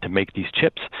technology needed to make these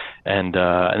chips, and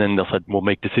then they'll said we'll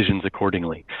make decisions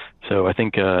accordingly. So I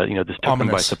think this took them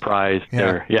by surprise.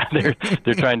 Yeah.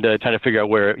 They're trying to figure out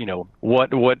where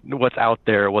what's out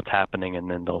there, what's happening, and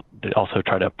then they'll also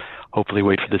try to hopefully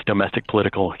wait for this domestic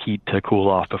political heat to cool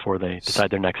off before they decide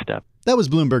their next step. That was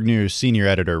Bloomberg News senior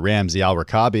editor Ramsey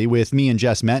Al-Rakabi with me and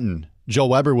Jess Menton. Joel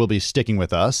Weber will be sticking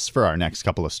with us for our next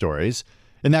couple of stories.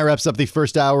 And that wraps up the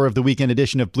first hour of the weekend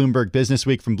edition of Bloomberg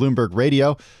Businessweek from Bloomberg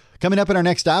Radio. Coming up in our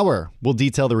next hour, we'll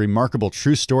detail the remarkable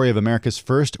true story of America's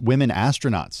first women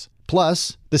astronauts.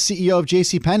 Plus, the CEO of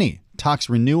JCPenney talks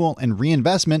renewal and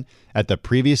reinvestment at the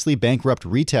previously bankrupt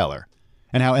retailer,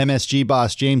 and how MSG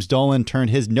boss James Dolan turned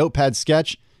his notepad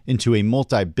sketch into a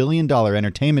multi-billion-dollar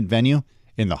entertainment venue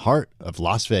in the heart of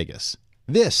Las Vegas.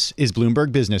 This is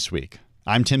Bloomberg Businessweek.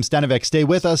 I'm Tim Stenovec. Stay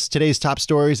with us. Today's top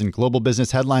stories and global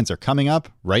business headlines are coming up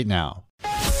right now.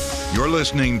 You're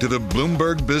listening to the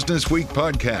Bloomberg Businessweek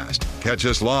podcast. Catch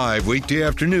us live weekday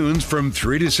afternoons from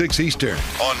 3 to 6 Eastern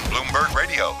on Bloomberg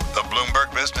Radio, the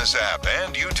Bloomberg Business App,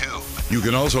 and YouTube. You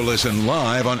can also listen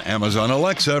live on Amazon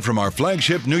Alexa from our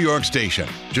flagship New York station.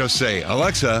 Just say,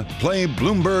 Alexa, play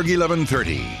Bloomberg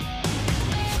 1130.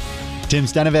 Tim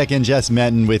Stenovec and Jess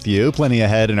Metton with you. Plenty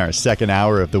ahead in our second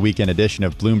hour of the weekend edition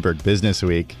of Bloomberg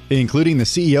Businessweek, including the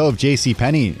CEO of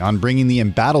JCPenney on bringing the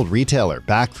embattled retailer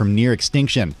back from near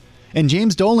extinction, and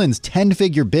James Dolan's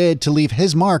 10-figure bid to leave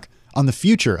his mark on the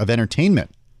future of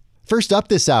entertainment. First up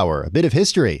this hour, a bit of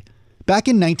history. Back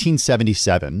in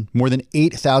 1977, more than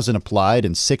 8,000 applied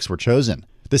and 6 were chosen.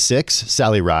 The 6,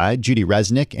 Sally Ride, Judy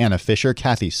Resnick, Anna Fisher,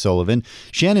 Kathy Sullivan,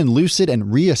 Shannon Lucid,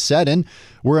 and Rhea Seddon,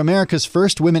 were America's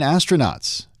first women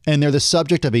astronauts. And they're the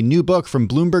subject of a new book from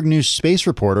Bloomberg News space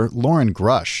reporter Lauren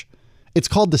Grush. It's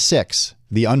called The 6,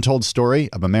 The Untold Story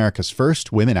of America's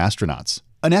First Women Astronauts.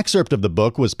 An excerpt of the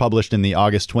book was published in the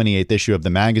August 28th issue of the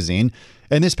magazine.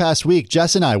 And this past week,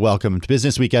 Jess and I welcomed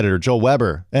Businessweek editor Joel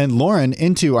Weber and Lauren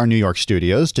into our New York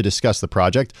studios to discuss the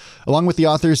project, along with the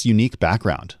author's unique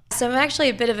background. So I'm actually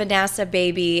a bit of a NASA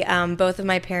baby. Both of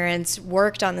my parents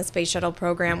worked on the space shuttle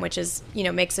program, which is,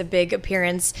 makes a big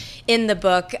appearance in the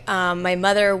book. My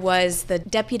mother was the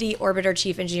deputy orbiter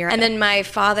chief engineer, and then my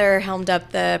father helmed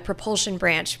up the propulsion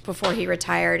branch before he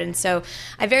retired. And so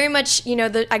I very much,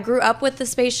 I grew up with the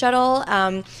space shuttle.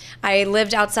 I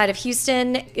lived outside of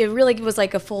Houston. It really was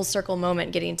like a full circle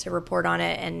moment getting to report on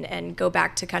it and go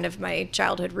back to kind of my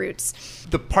childhood roots.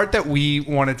 The part that we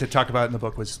wanted to talk about in the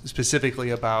book was specifically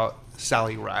about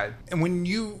Sally Ride. And when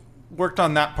you worked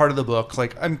on that part of the book,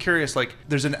 I'm curious,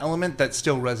 there's an element that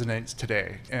still resonates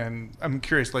today. And I'm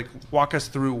curious, walk us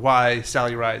through why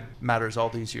Sally Ride matters all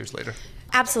these years later.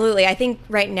 Absolutely. I think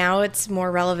right now it's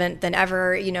more relevant than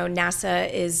ever.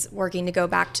 NASA is working to go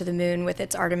back to the moon with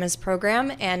its Artemis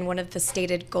program. And one of the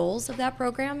stated goals of that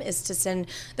program is to send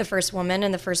the first woman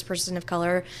and the first person of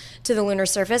color to the lunar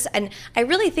surface. And I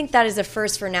really think that is a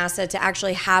first for NASA to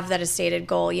actually have that as stated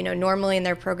goal. Normally in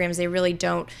their programs, they really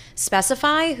don't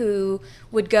specify who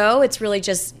would go. It's really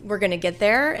just, we're going to get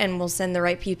there and we'll send the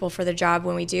right people for the job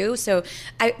when we do. So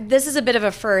this is a bit of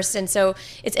a first. And so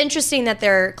it's interesting that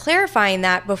they're clarifying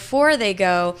that before they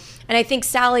go. And I think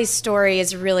Sally's story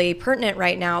is really pertinent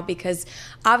right now because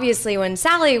obviously when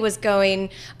Sally was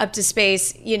going up to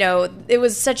space, it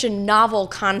was such a novel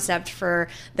concept for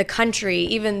the country,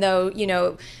 even though,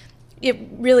 it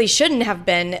really shouldn't have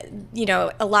been.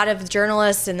 A lot of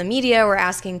journalists and the media were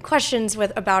asking questions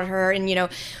about her, and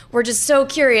we're just so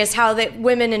curious how that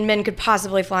women and men could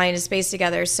possibly fly into space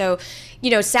together. So,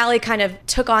 Sally kind of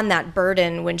took on that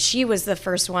burden when she was the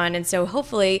first one, and so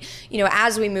hopefully,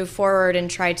 as we move forward and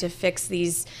try to fix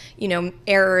these,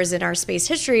 errors in our space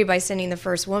history by sending the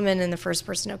first woman and the first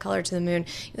person of color to the moon,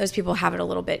 those people have it a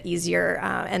little bit easier,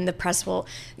 and the press will,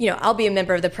 I'll be a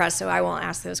member of the press, so I won't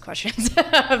ask those questions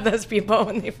of those people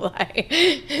when they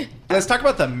fly. Let's talk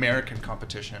about the American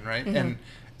competition, right? Mm-hmm. And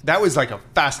that was a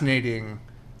fascinating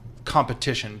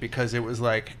competition because it was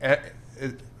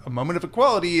a moment of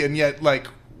equality, and yet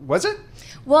was it?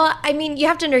 Well, I mean, you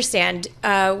have to understand,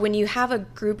 when you have a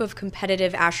group of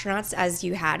competitive astronauts, as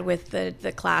you had with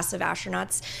the class of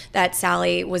astronauts that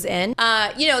Sally was in,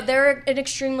 they're an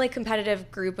extremely competitive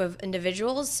group of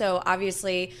individuals. So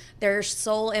obviously, their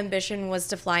sole ambition was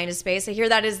to fly into space. I hear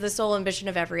that is the sole ambition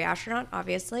of every astronaut,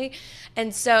 obviously.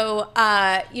 And so,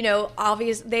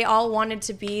 they all wanted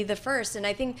to be the first. And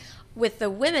I think with the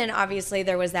women, obviously,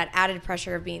 there was that added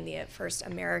pressure of being the first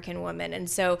American woman. And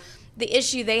so the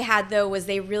issue they had, though, was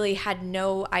they really had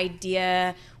no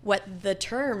idea what the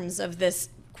terms of this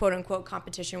quote-unquote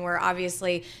competition were.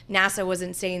 Obviously, NASA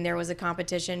wasn't saying there was a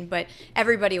competition, but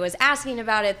everybody was asking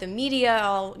about it. The media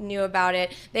all knew about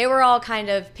it. They were all kind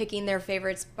of picking their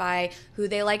favorites by who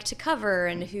they liked to cover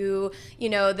and who,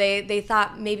 they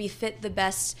thought maybe fit the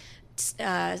best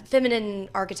feminine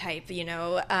archetype,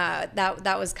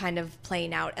 that was kind of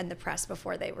playing out in the press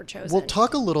before they were chosen. We'll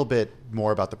talk a little bit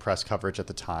more about the press coverage at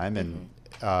the time. And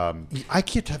I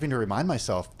keep having to remind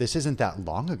myself, this isn't that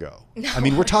long ago. No. I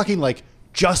mean, we're talking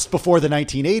just before the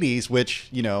 1980s,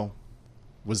 which,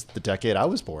 was the decade I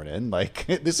was born in. Like,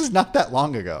 this is not that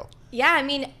long ago. Yeah, I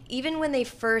mean, even when they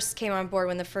first came on board,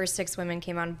 when the first 6 women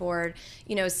came on board,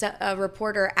 you know, a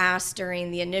reporter asked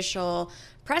during the initial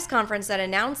press conference that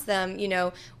announced them, you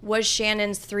know, was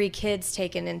Shannon's 3 kids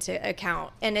taken into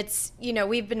account? And it's, you know,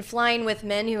 we've been flying with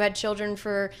men who had children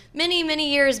for many,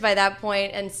 many years by that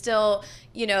point, and still,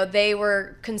 you know, they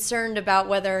were concerned about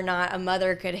whether or not a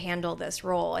mother could handle this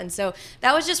role. And so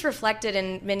that was just reflected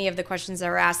in many of the questions that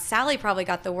were asked. Sally probably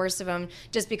got the worst of them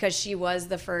just because she was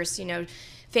the first, you know.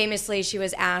 Famously, she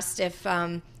was asked if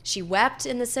she wept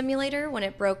in the simulator when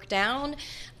it broke down.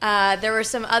 There were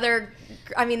some other,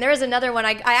 I mean, there was another one.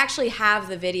 I actually have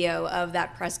the video of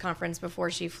that press conference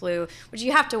before she flew, which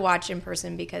you have to watch in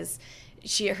person because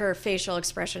her facial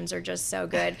expressions are just so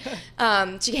good.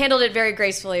 She handled it very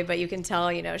gracefully, but you can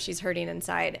tell, you know, she's hurting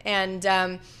inside. And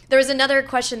there was another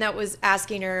question that was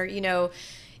asking her, you know,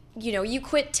 you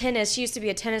quit tennis. She used to be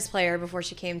a tennis player before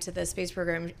she came to the space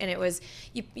program, and it was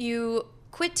you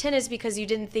quit tennis because you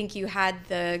didn't think you had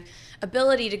the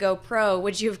ability to go pro.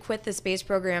 Would you have quit the space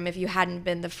program if you hadn't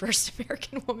been the first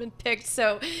American woman picked?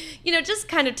 So, you know, just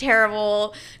kind of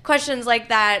terrible questions like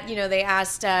that. You know, they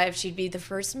asked if she'd be the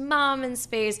first mom in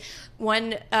space.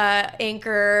 One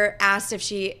anchor asked if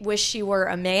she wished she were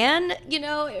a man. You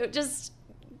know, it just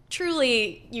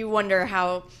truly, you wonder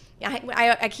how.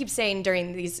 I keep saying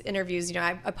during these interviews, you know,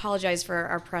 I apologize for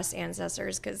our press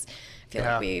ancestors because I feel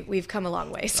like we've come a long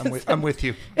way since I'm with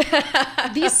you.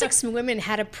 These 6 women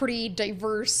had a pretty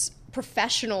diverse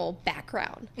professional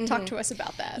background. Mm-hmm. Talk to us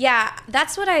about that. Yeah,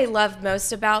 that's what I love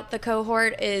most about the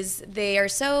cohort is they are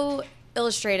so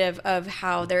illustrative of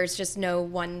how there's just no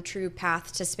one true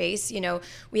path to space. You know,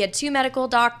 we had 2 medical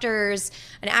doctors,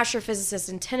 an astrophysicist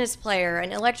and tennis player,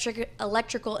 an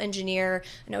electrical engineer,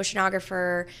 an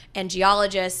oceanographer, and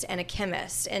geologist, and a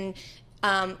chemist. And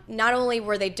not only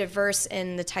were they diverse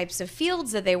in the types of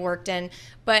fields that they worked in,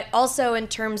 but also in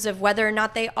terms of whether or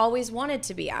not they always wanted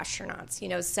to be astronauts. You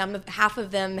know, half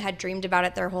of them had dreamed about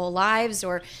it their whole lives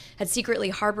or had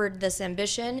secretly harbored this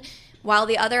ambition, while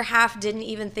the other half didn't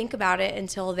even think about it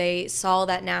until they saw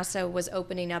that NASA was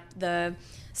opening up the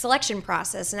selection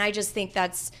process. And I just think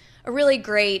that's a really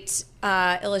great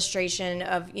illustration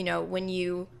of, you know, when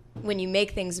you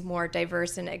make things more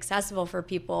diverse and accessible for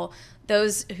people,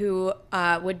 those who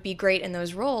would be great in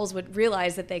those roles would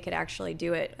realize that they could actually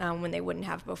do it when they wouldn't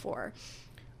have before.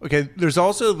 Okay, there's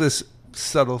also this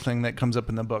subtle thing that comes up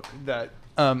in the book that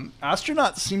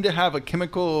astronauts seem to have a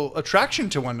chemical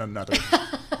attraction to one another.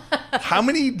 How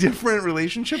many different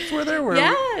relationships were there?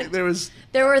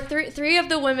 There were three of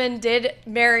the women did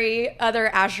marry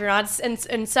other astronauts,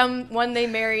 and one they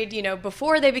married, you know,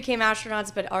 before they became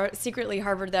astronauts, but secretly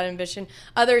harbored that ambition.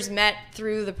 Others met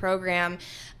through the program,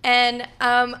 and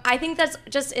I think that's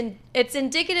just it's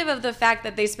indicative of the fact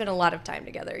that they spent a lot of time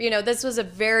together. You know, this was a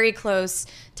very close,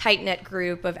 tight-knit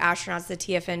group of astronauts, the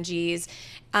TFNGs.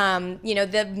 You know,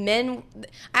 the men,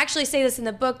 I actually say this in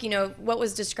the book, you know, what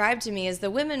was described to me is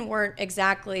the women weren't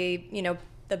exactly, you know,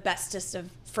 the bestest of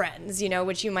friends, you know,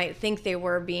 which you might think they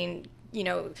were, being, you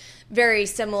know, very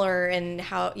similar in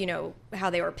how, you know, how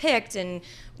they were picked and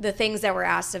the things that were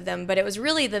asked of them. But it was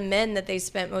really the men that they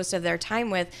spent most of their time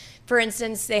with. For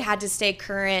instance, they had to stay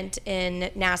current in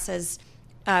NASA's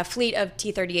fleet of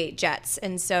T-38 jets.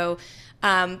 And so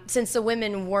since the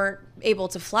women weren't able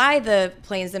to fly the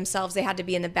planes themselves, they had to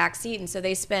be in the back seat. And so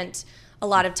they spent a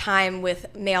lot of time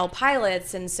with male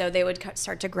pilots. And so they would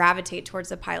start to gravitate towards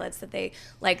the pilots that they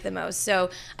like the most. So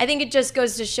I think it just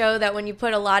goes to show that when you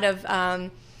put a lot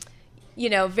of, you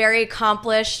know, very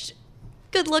accomplished,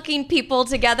 good-looking people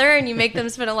together and you make them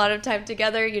spend a lot of time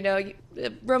together, you know,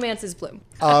 romances bloom.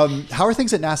 How are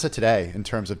things at NASA today in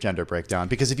terms of gender breakdown?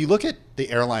 Because if you look at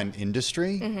the airline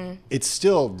industry, Mm-hmm. it's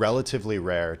still relatively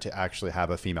rare to actually have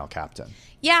a female captain.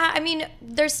 Yeah, I mean,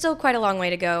 there's still quite a long way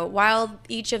to go. While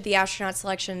each of the astronaut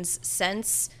selections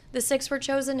since the 6 were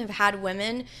chosen have had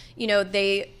women, you know,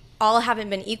 they all haven't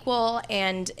been equal.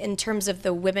 And in terms of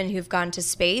the women who've gone to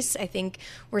space, I think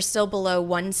we're still below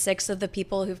 1/6 of the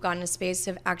people who've gone to space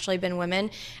have actually been women.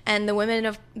 And the women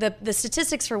of the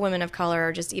statistics for women of color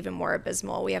are just even more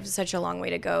abysmal. We have such a long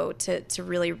way to go to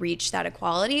really reach that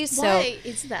equality. Why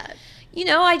is that? You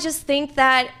know, I just think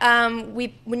that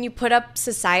when you put up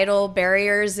societal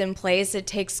barriers in place, it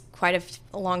takes quite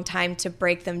a long time to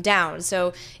break them down.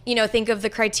 So, you know, think of the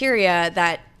criteria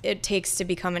that it takes to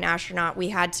become an astronaut. We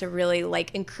had to really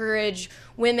like encourage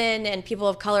women and people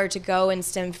of color to go in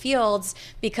STEM fields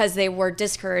because they were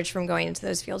discouraged from going into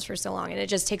those fields for so long. And it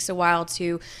just takes a while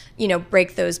to,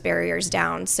 break those barriers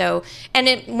down. So,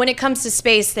 when it comes to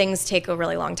space, things take a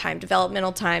really long time.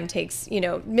 Developmental time takes,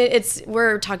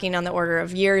 we're talking on the order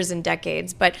of years and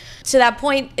decades. But to that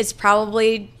point, it's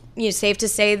probably safe to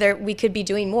say that we could be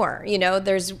doing more.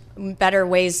 There's better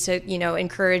ways to,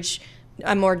 encourage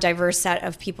a more diverse set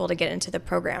of people to get into the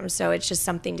program. So it's just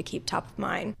something to keep top of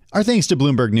mind. Our thanks to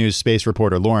Bloomberg News space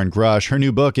reporter Lauren Grush. Her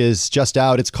new book is just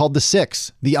out. It's called The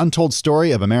Six, The Untold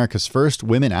Story of America's First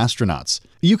Women Astronauts.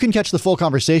 You can catch the full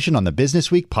conversation on the Business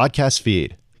Week podcast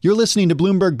feed. You're listening to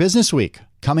Bloomberg Businessweek.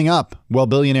 Coming up,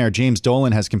 billionaire James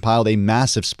Dolan has compiled a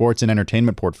massive sports and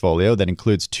entertainment portfolio that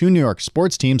includes 2 New York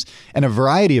sports teams and a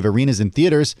variety of arenas and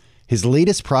theaters. His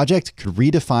latest project could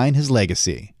redefine his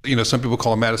legacy. Some people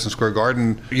call Madison Square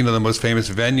Garden, the most famous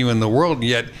venue in the world, and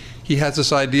yet he has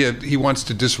this idea he wants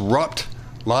to disrupt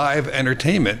live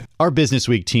entertainment. Our Business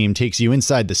Week team takes you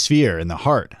inside the Sphere in the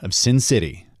heart of Sin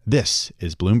City. This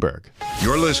is Bloomberg.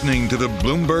 You're listening to the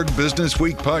Bloomberg Business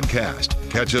Week podcast.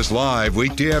 Catch us live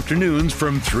weekday afternoons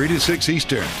from 3 to 6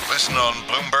 Eastern. Listen on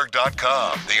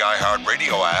Bloomberg.com, the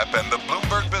iHeartRadio app, and the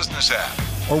Bloomberg Business App.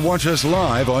 Or watch us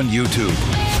live on YouTube.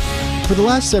 For the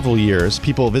last several years,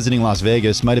 people visiting Las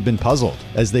Vegas might have been puzzled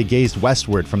as they gazed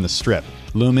westward from the Strip.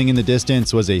 Looming in the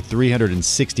distance was a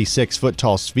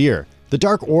 366-foot-tall sphere. The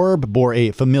dark orb bore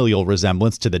a familial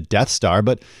resemblance to the Death Star,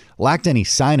 but lacked any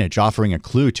signage offering a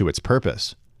clue to its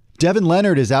purpose. Devin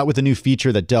Leonard is out with a new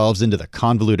feature that delves into the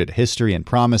convoluted history and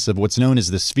promise of what's known as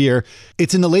the Sphere.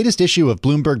 It's in the latest issue of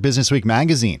Bloomberg Businessweek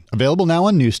magazine, available now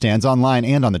on newsstands, online,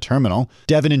 and on the terminal.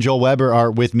 Devin and Joel Weber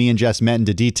are with me and Jess Menton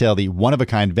to detail the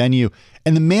one-of-a-kind venue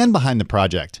and the man behind the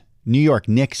project, New York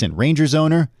Knicks and Rangers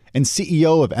owner and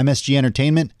CEO of MSG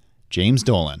Entertainment, James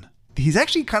Dolan. He's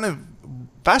actually kind of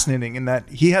fascinating in that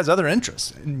he has other interests,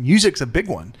 and music's a big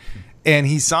one. And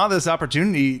he saw this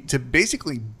opportunity to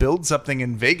basically build something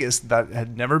in Vegas that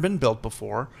had never been built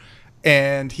before.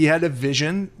 And he had a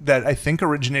vision that I think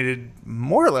originated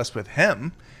more or less with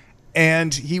him.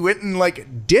 And he went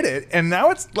and did it. And now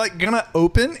it's gonna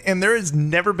open, and there has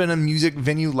never been a music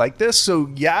venue like this. So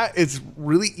yeah, it's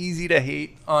really easy to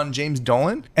hate on James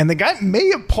Dolan. And the guy may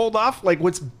have pulled off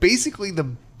what's basically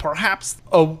perhaps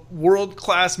a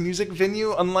world-class music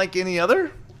venue unlike any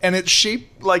other. And it's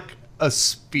shaped like a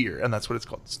sphere, and that's what it's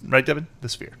called, right, Devin? The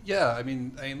Sphere. Yeah, I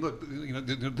mean, look,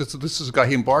 this is a guy.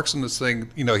 He embarks on this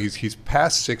thing. He's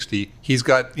past 60. He's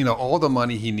got all the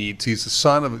money he needs. He's the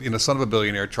son of a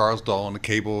billionaire, Charles Dolan, a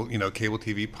cable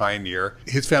TV pioneer.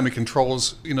 His family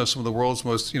controls some of the world's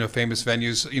most famous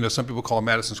venues. Some people call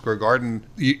Madison Square Garden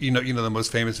the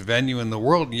most famous venue in the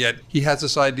world. And yet he has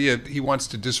this idea he wants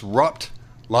to disrupt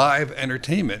live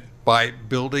entertainment by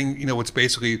building, what's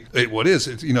basically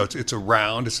it's a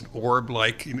round, it's an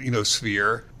orb-like,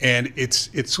 sphere, and it's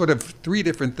sort of 3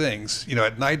 different things.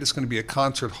 At night it's going to be a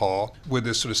concert hall with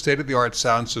this sort of state-of-the-art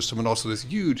sound system, and also this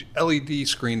huge LED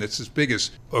screen that's as big as,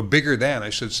 or bigger than,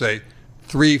 I should say,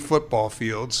 3 football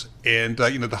fields, and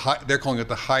they're calling it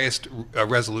the highest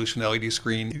resolution LED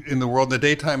screen in the world. In the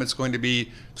daytime, it's going to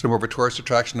be sort of more of a tourist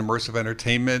attraction, immersive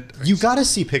entertainment. You got to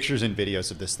see pictures and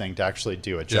videos of this thing to actually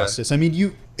do it justice. Yeah. I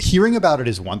mean, hearing about it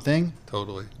is one thing,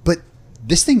 totally, but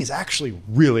this thing is actually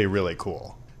really, really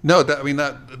cool. No,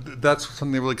 that's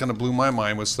something that really kind of blew my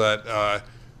mind was that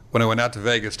when I went out to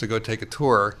Vegas to go take a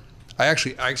tour. I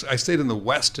stayed in the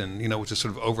Westin, which is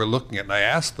sort of overlooking it, and I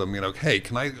asked them, hey,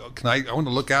 I want to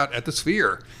look out at the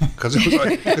Sphere because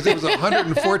it was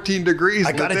 114 degrees.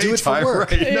 I got to do it for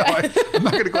work. Right? No, I'm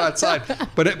not going to go outside.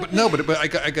 But I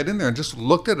got in there and just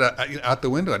looked at it out the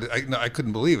window. I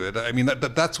couldn't believe it. I mean,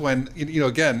 that's when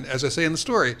again, as I say in the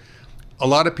story, a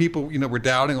lot of people were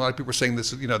doubting. A lot of people were saying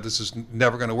this is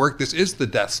never going to work. This is the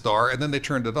Death Star, and then they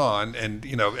turned it on, and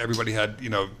everybody had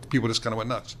people just kind of went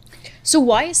nuts. So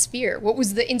why a sphere? What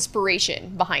was the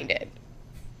inspiration behind it?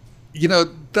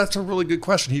 That's a really good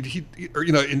question. He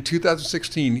in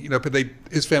 2016,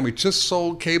 his family just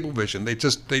sold Cablevision.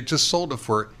 They just sold it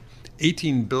for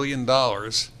 $18 billion.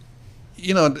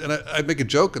 And I make a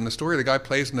joke in the story. The guy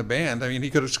plays in the band. I mean, he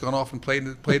could have just gone off and played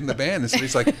in the band. And so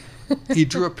he's like, he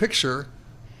drew a picture,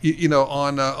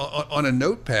 on a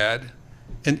notepad,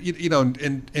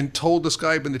 and told this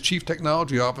guy, been the chief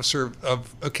technology officer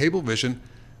of Cablevision,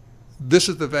 this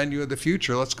is the venue of the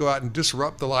future. Let's go out and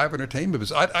disrupt the live entertainment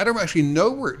business. I don't actually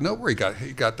know where he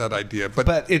got that idea,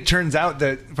 but it turns out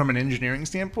that from an engineering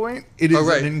standpoint, it is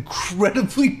an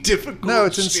incredibly difficult. No,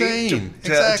 it's insane.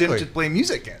 To play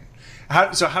music in.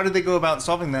 How did they go about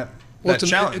solving that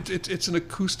It's an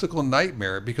acoustical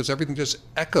nightmare because everything just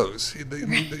echoes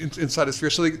inside a sphere.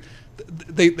 So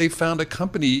they found a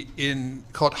company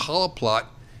called Holoplot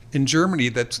in Germany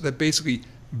that basically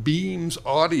beams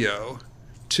audio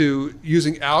to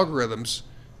using algorithms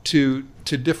to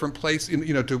different places,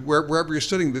 to wherever you're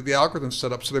sitting. The algorithm's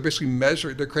set up, so they're basically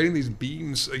they're creating these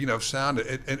beams, of sound,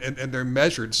 and they're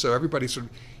measured, so everybody sort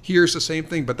of hears the same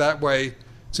thing. But that way,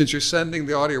 since you're sending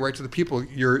the audio right to the people,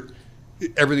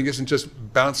 everything isn't just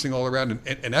bouncing all around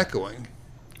and echoing,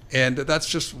 and that's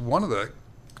just one of the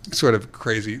sort of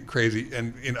crazy,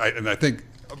 and I think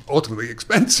ultimately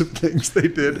expensive things they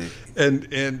did,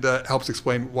 and helps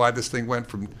explain why this thing went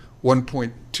from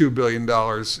 $1.2 billion,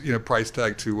 price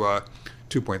tag to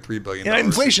 $2.3 billion. Yeah,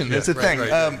 inflation. That's the thing.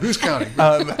 Right. Who's counting?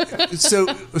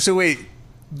 So wait.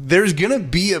 There's gonna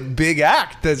be a big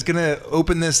act that's gonna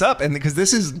open this up, and because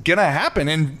this is gonna happen,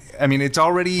 and I mean it's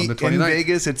already in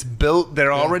Vegas. It's built.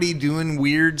 They're already doing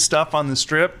weird stuff on the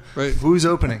Strip. Right. Who's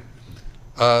opening?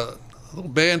 A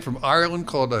little band from Ireland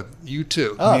called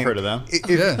U2. Oh, I've heard of them. I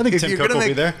think Tim Cook will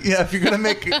be there. Yeah, if you're gonna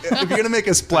make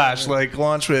a splash, like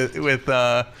launch with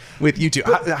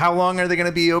U2. How long are they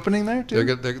gonna be opening there? They're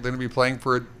gonna be playing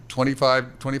for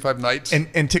 25 nights.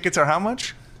 And tickets are how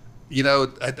much?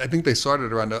 I think they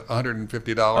started around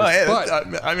 $150. Oh, yeah,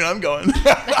 but I'm going.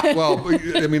 Well,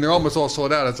 they're almost all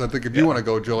sold out. So I think if you want to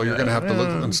go, Joel, you're going to have to look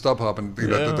on StubHub, and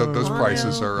those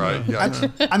prices are.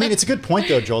 I mean, it's a good point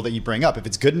though, Joel, that you bring up. If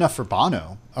it's good enough for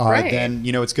Bono, then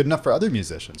it's good enough for other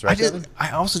musicians, right?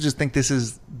 I also just think this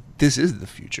is the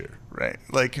future, right?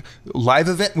 Like live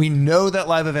event. We know that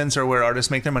live events are where artists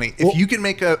make their money. If you can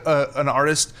make an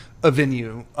artist a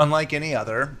venue unlike any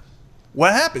other,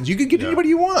 what happens? You can get anybody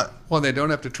you want. Well, they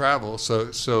don't have to travel.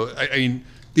 So I mean,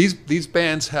 these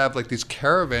bands have like these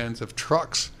caravans of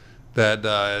trucks that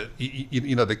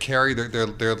they carry their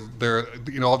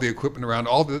all the equipment around.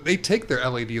 They take their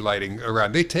LED lighting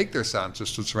around. They take their sound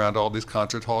systems around all these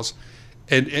concert halls.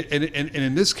 And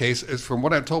in this case, as from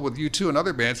what I'm told with U2 and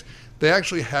other bands, they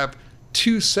actually have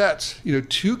two sets,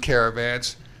 two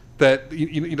caravans that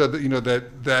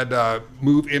that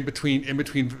move in between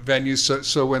venues.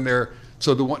 So when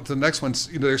the next one's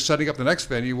they're setting up the next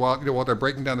venue while they're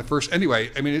breaking down the first. Anyway,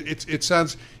 I mean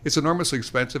it's enormously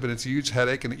expensive and it's a huge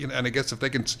headache, and I guess if they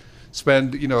can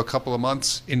spend a couple of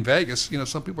months in Vegas,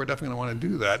 some people are definitely going to want to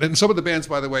do that. And some of the bands,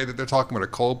 by the way, that they're talking about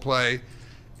are Coldplay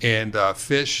and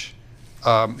Fish.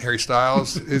 Harry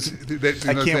Styles is.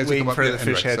 I can't wait for the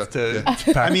Fish heads to.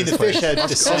 I mean, the Fish heads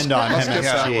descend on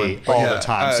MSG all the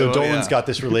time. So Dolan's got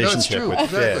this relationship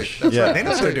with Fish. That's right. They know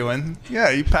what they're doing.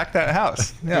 Yeah, you pack that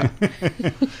house. Yeah.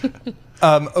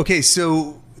 Okay,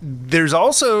 so there's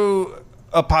also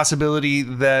a possibility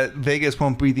that Vegas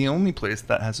won't be the only place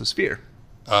that has a sphere.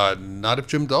 Not if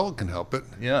Jim Dolan can help it.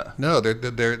 Yeah. No,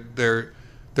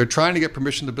 they're trying to get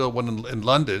permission to build one in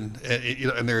London,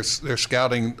 and they're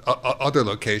scouting other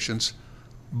locations.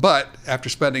 But after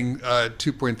spending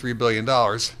 $2.3 billion,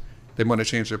 they want to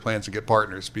change their plans and get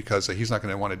partners because he's not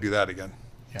going to want to do that again.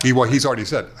 Yeah. He's already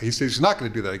said he's not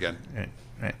going to do that again.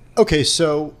 Right. Okay,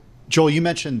 so Joel, you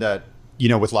mentioned that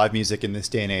with live music in this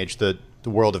day and age, the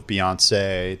world of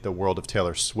Beyonce, the world of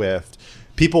Taylor Swift,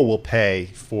 people will pay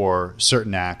for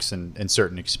certain acts and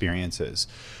certain experiences.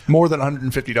 More than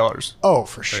 $150. Oh,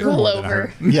 for sure. Roll more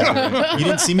over. Than yeah. You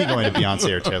didn't see me going to Beyonce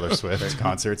or Taylor Swift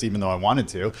concerts, even though I wanted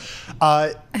to.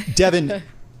 Devin,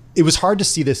 it was hard to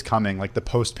see this coming, like the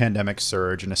post-pandemic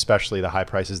surge and especially the high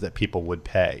prices that people would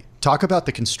pay. Talk about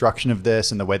the construction of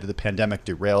this and the way that the pandemic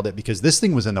derailed it, because this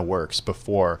thing was in the works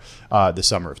before the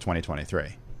summer of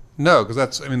 2023. No, because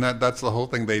that's the whole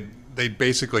thing. They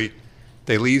basically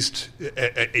leased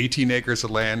 18 acres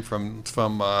of land from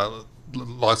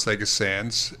Las Vegas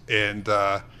Sands, and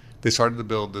they started to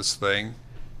build this thing,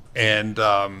 and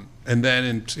then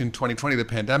in 2020 the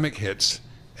pandemic hits,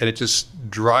 and it just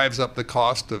drives up the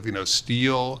cost of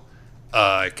steel,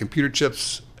 computer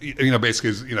chips,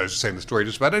 basically just saying the story,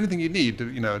 just about anything you need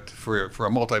to, for a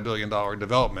multi-billion-dollar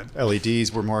development.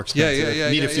 LEDs were more expensive. Yeah.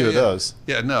 Need a few of those.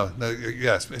 Yeah,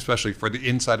 yes, especially for the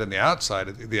inside and the outside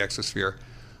of the exosphere.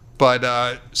 But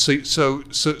so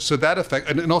that effect,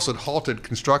 and also it halted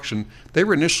construction. They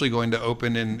were initially going to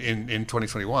open in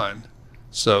 2021,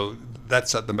 so that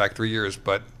set them back 3 years.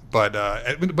 But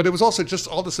it was also just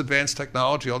all this advanced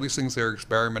technology, all these things they were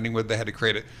experimenting with. They had to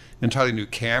create an entirely new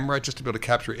camera just to be able to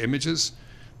capture images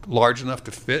large enough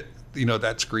to fit,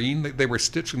 that screen. They were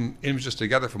stitching images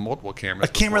together from multiple cameras.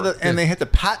 And they had to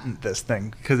patent this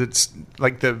thing because it's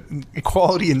like the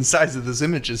quality and size of this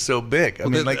image is so big.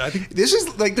 I think this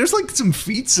is like there's like some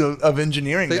feats of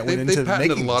engineering that went into making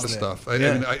patented a lot of thing. stuff. I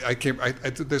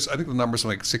think the numbers are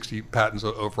like 60 patents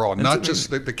overall. That's not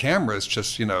just the camera. It's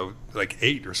just like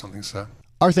 8 or something. So.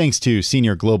 Our thanks to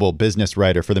senior global business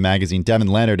writer for the magazine, Devin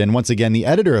Leonard, and once again, the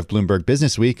editor of Bloomberg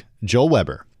Businessweek, Joel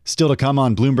Weber. Still to come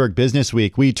on Bloomberg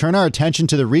Businessweek, we turn our attention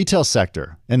to the retail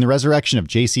sector and the resurrection of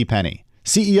JCPenney.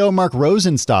 CEO Mark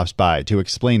Rosen stops by to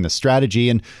explain the strategy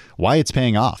and why it's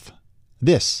paying off.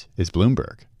 This is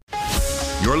Bloomberg.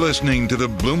 You're listening to the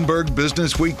Bloomberg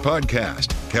Businessweek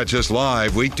podcast. Catch us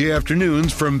live weekday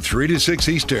afternoons from 3 to 6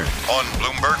 Eastern on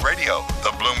Bloomberg Radio,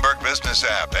 the Bloomberg Business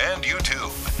App, and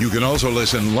YouTube. You can also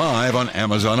listen live on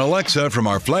Amazon Alexa from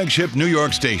our flagship New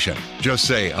York station. Just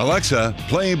say, Alexa,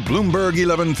 play Bloomberg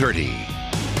 1130.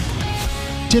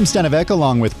 Tim Stenovec,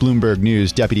 along with Bloomberg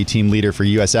News Deputy Team Leader for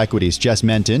U.S. Equities, Jess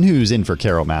Menton, who's in for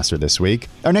Carol Massar this week.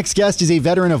 Our next guest is a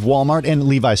veteran of Walmart and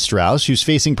Levi Strauss, who's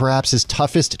facing perhaps his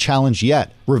toughest challenge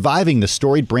yet, reviving the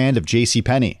storied brand of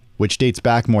JCPenney, which dates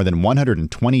back more than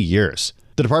 120 years.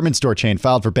 The department store chain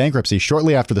filed for bankruptcy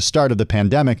shortly after the start of the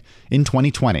pandemic in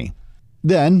 2020.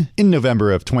 Then, in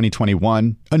November of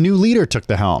 2021, a new leader took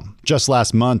the helm. Just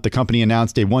last month, the company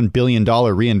announced a $1 billion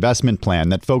reinvestment plan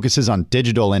that focuses on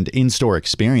digital and in-store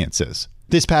experiences.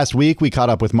 This past week, we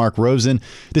caught up with Mark Rosen,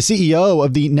 the CEO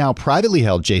of the now privately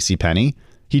held JCPenney.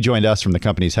 He joined us from the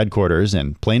company's headquarters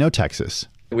in Plano, Texas.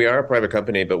 We are a private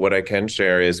company, but what I can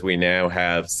share is we now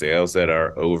have sales that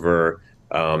are over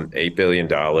 $8 billion.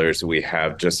 We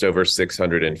have just over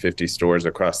 650 stores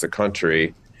across the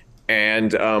country.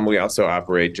 And we also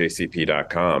operate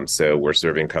jcp.com. So we're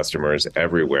serving customers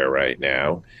everywhere right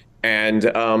now. And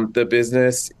the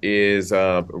business is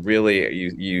really,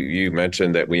 you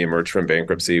mentioned that we emerged from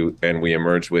bankruptcy and we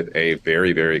emerged with a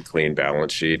very, very clean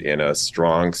balance sheet in a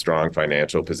strong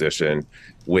financial position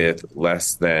with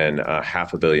less than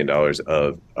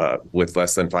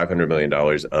 $500 million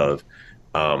of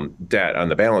debt on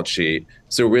the balance sheet.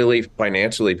 So really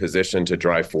financially positioned to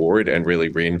drive forward and really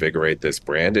reinvigorate this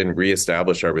brand and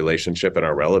reestablish our relationship and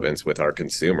our relevance with our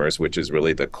consumers, which is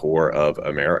really the core of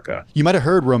America. You might have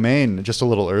heard Romain just a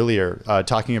little earlier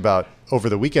talking about over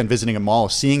the weekend visiting a mall,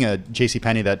 seeing a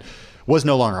JCPenney that was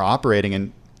no longer operating,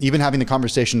 and even having the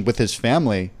conversation with his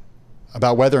family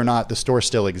about whether or not the store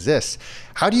still exists.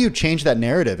 How do you change that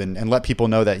narrative and let people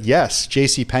know that, yes,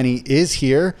 JCPenney is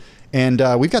here, and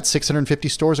we've got 650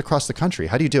 stores across the country?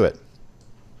 How do you do it?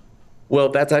 Well,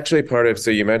 that's actually part of,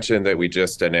 so you mentioned that we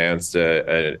just announced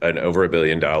an over $1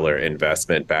 billion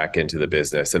investment back into the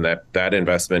business. And that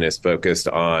investment is focused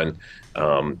on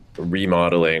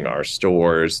remodeling our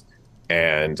stores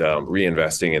and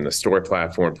reinvesting in the store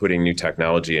platform, putting new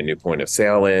technology and new point of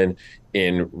sale in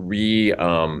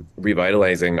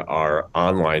revitalizing our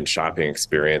online shopping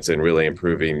experience and really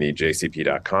improving the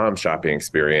jcp.com shopping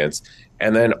experience,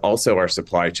 and then also our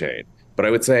supply chain. But I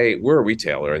would say we're a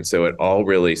retailer, and so it all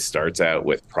really starts out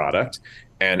with product.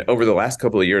 And over the last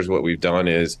couple of years, what we've done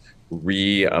is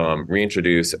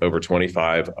reintroduce over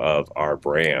 25 of our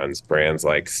brands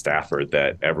like Stafford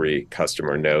that every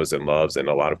customer knows and loves, and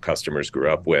a lot of customers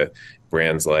grew up with,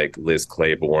 brands like Liz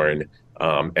Claiborne,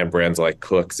 and brands like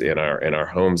Cook's in our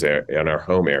home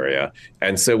area.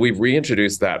 And so we've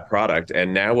reintroduced that product,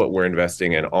 and now what we're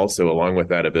investing in also along with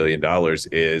that $1 billion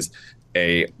is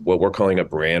what we're calling a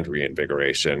brand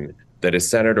reinvigoration that is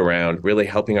centered around really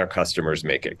helping our customers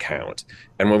make it count.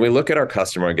 And when we look at our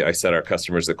customer, I said our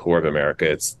customer is the core of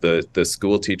America. It's the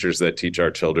school teachers that teach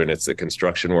our children. It's the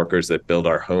construction workers that build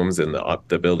our homes and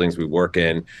the buildings we work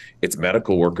in. It's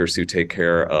medical workers who take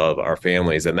care of our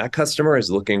families. And that customer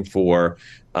is looking for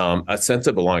a sense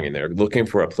of belonging. They're looking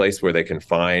for a place where they can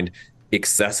find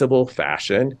accessible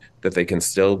fashion that they can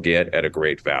still get at a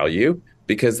great value,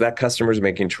 because that customer is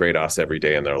making trade-offs every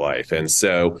day in their life. And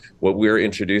so what we're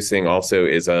introducing also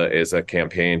is a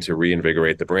campaign to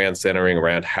reinvigorate the brand, centering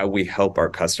around how we help our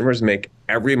customers make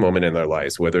every moment in their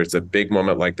lives, whether it's a big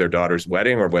moment like their daughter's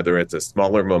wedding or whether it's a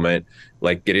smaller moment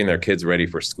like getting their kids ready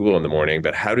for school in the morning.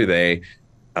 But how do they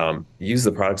use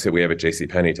the products that we have at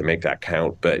JCPenney to make that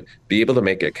count, but be able to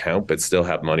make it count, but still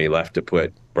have money left to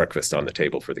put breakfast on the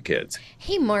table for the kids.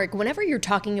 Hey, Mark, whenever you're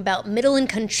talking about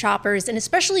middle-income shoppers, and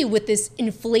especially with this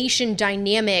inflation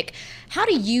dynamic, how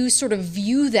do you sort of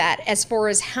view that as far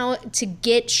as how to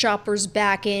get shoppers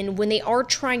back in when they are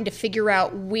trying to figure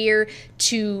out where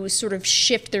to sort of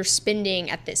shift their spending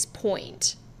at this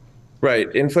point?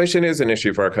 Right. Inflation is an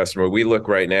issue for our customer. We look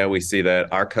right now, we see that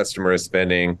our customer is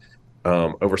spending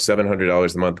over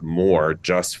 $700 a month more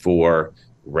just for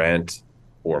rent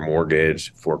or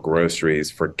mortgage, for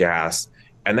groceries, for gas.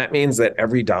 And that means that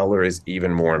every dollar is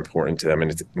even more important to them. And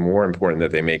it's more important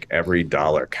that they make every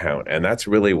dollar count. And that's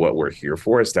really what we're here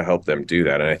for, is to help them do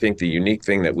that. And I think the unique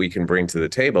thing that we can bring to the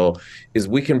table is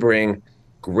we can bring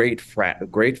great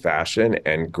fashion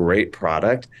and great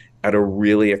product at a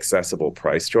really accessible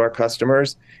price to our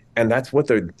customers. And that's what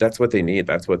they need.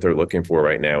 That's what they're looking for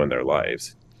right now in their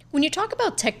lives. When you talk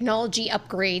about technology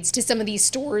upgrades to some of these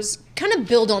stores, kind of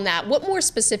build on that. What more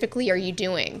specifically are you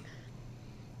doing?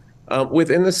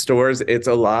 Within the stores, it's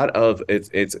a lot of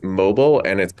it's mobile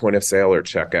and it's point of sale or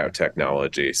checkout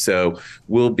technology. So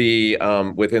we'll be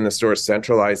within the stores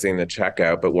centralizing the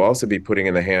checkout, but we'll also be putting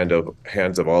in the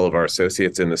hands of all of our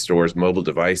associates in the stores mobile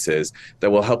devices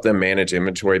that will help them manage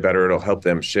inventory better. It'll help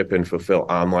them ship and fulfill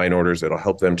online orders. It'll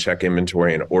help them check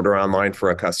inventory and order online for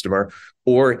a customer.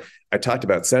 Or I talked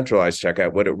about centralized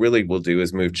checkout. What it really will do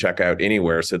is move checkout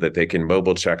anywhere so that they can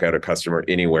mobile check out a customer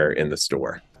anywhere in the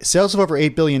store. Sales of over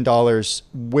 $8 billion.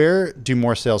 Where do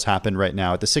more sales happen right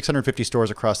now? At the 650 stores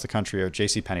across the country or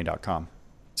jcpenney.com?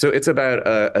 So it's about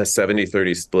a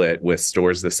 70-30 split, with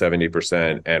stores the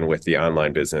 70% and with the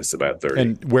online business about 30%.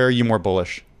 And where are you more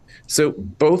bullish? So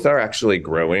both are actually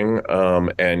growing,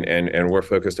 and we're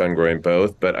focused on growing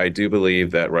both. But I do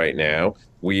believe that right now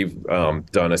we've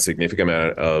done a significant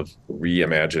amount of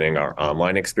reimagining our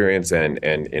online experience and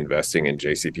investing in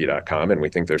jcp.com, and we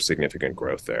think there's significant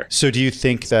growth there. So do you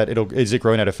think that is it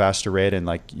growing at a faster rate, and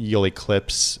like you'll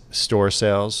eclipse store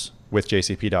sales with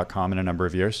jcp.com in a number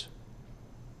of years?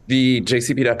 The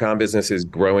jcp.com business is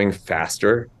growing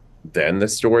faster than the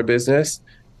store business.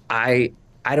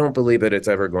 I don't believe that it's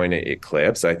ever going to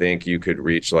eclipse. I think you could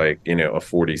reach a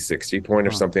 40-60 point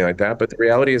or something like that. But the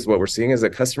reality is what we're seeing is that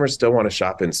customers still want to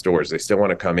shop in stores. They still want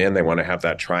to come in. They want to have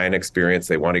that try-on experience.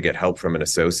 They want to get help from an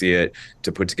associate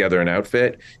to put together an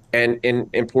outfit. And in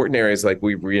important areas like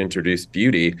we reintroduced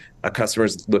beauty, a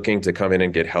customer's looking to come in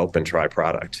and get help and try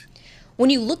product. When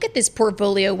you look at this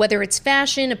portfolio, whether it's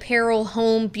fashion, apparel,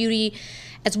 home, beauty,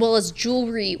 as well as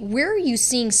jewelry, where are you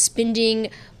seeing spending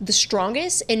the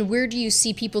strongest, and where do you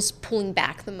see people pulling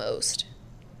back the most?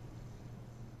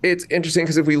 It's interesting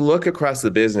because if we look across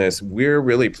the business, we're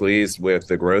really pleased with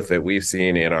the growth that we've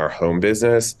seen in our home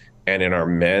business and in our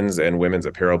men's and women's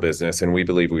apparel business. And we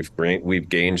believe we've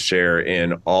gained share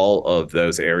in all of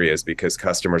those areas because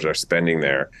customers are spending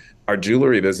there. Our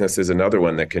jewelry business is another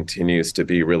one that continues to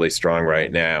be really strong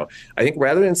right now. I think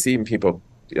rather than seeing people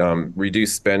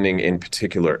reduce spending in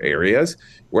particular areas,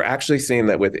 we're actually seeing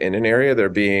that within an area, they're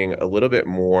being a little bit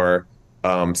more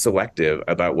selective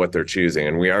about what they're choosing.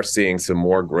 And we are seeing some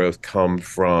more growth come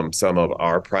from some of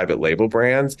our private label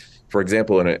brands. For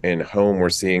example, in home, we're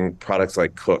seeing products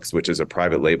like Cooks, which is a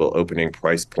private label opening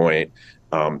price point,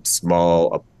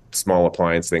 small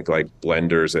appliance, think like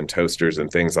blenders and toasters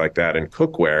and things like that, and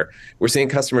cookware. We're seeing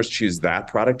customers choose that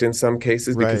product in some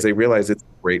cases because they realize it's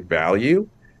great value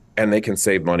and they can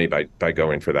save money by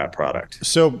going for that product.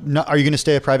 So are you going to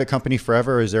stay a private company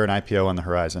forever, or is there an IPO on the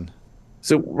horizon?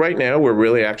 So right now, we're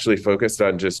really actually focused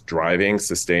on just driving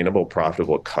sustainable,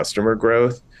 profitable customer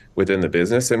growth within the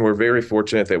business. And we're very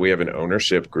fortunate that we have an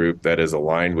ownership group that is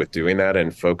aligned with doing that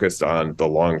and focused on the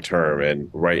long term. And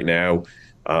right now,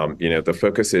 the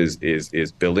focus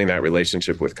is building that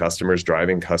relationship with customers,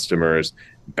 driving customers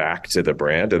back to the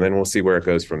brand, and then we'll see where it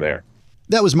goes from there.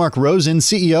 That was Mark Rosen,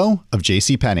 CEO of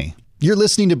JCPenney. You're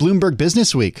listening to Bloomberg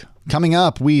Businessweek. Coming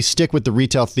up, we stick with the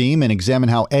retail theme and examine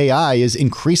how AI is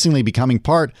increasingly becoming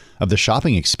part of the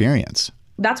shopping experience.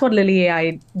 That's what Lily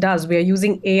AI does. We are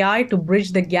using AI to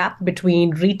bridge the gap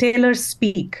between retailers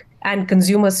speak and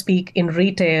consumer speak in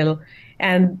retail.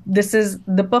 And this is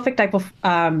the perfect type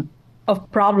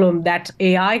of problem that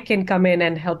AI can come in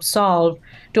and help solve,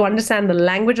 to understand the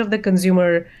language of the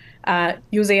consumer,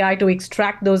 use AI to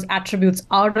extract those attributes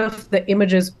out of the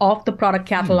images of the product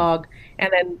catalog,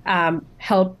 and then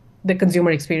help the consumer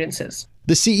experiences.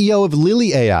 The CEO of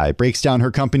Lily AI breaks down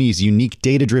her company's unique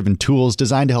data-driven tools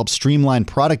designed to help streamline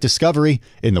product discovery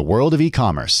in the world of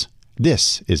e-commerce.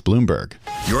 This is Bloomberg.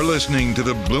 You're listening to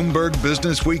the Bloomberg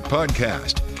Business Week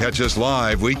podcast. Catch us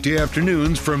live weekday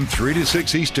afternoons from 3 to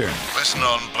 6 Eastern. Listen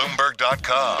on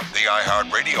Bloomberg.com, the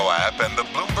iHeartRadio app, and the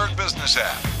Bloomberg Business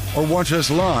App. Or watch us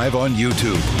live on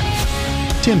YouTube.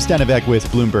 Tim Stenovec with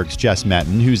Bloomberg's Jess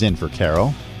Metton, who's in for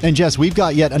Carol. And Jess, we've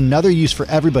got yet another use for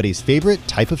everybody's favorite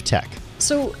type of tech.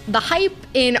 So the hype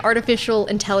in artificial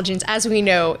intelligence, as we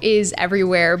know, is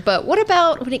everywhere. But what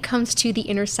about when it comes to the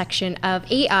intersection of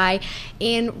AI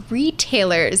and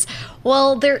retailers?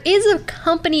 Well, there is a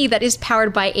company that is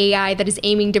powered by AI that is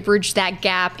aiming to bridge that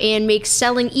gap and make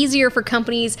selling easier for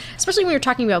companies, especially when you're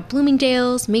talking about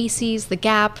Bloomingdale's, Macy's, The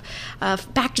Gap,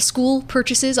 back to school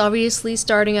purchases, obviously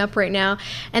starting up right now,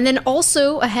 and then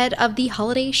also ahead of the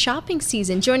holiday shopping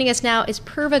season. Joining us now is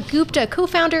Purva Gupta,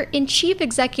 co-founder and chief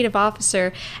executive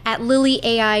officer at Lily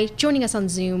AI, joining us on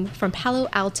Zoom from Palo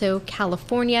Alto,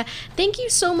 California. Thank you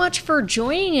so much for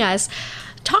joining us.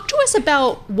 Talk to us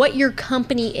about what your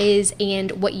company is and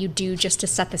what you do, just to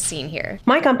set the scene here.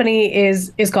 My company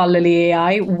is called Lily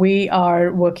AI. We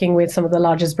are working with some of the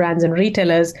largest brands and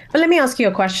retailers. But let me ask you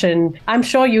a question. I'm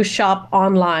sure you shop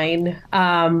online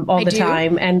all the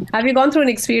time. And have you gone through an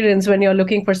experience when you're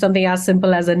looking for something as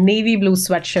simple as a navy blue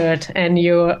sweatshirt and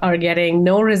you are getting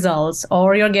no results,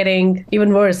 or you're getting,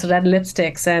 even worse, red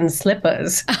lipsticks and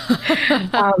slippers?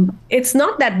 It's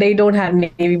not that they don't have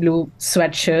navy blue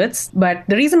sweatshirts, but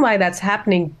the reason why that's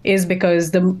happening is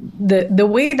because the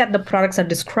way that the products are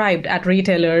described at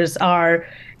retailers are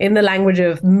in the language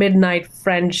of midnight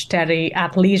French terry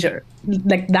athleisure.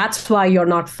 Like, that's why you're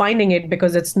not finding it,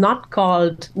 because it's not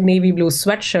called navy blue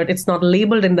sweatshirt. It's not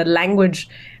labeled in the language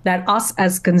that us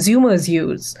as consumers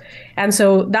use. And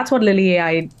so that's what Lily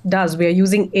AI does. We are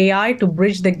using AI to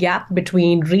bridge the gap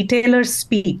between retailer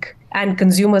speak and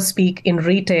consumer speak in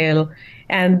retail.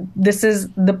 And this is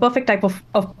the perfect type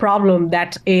of problem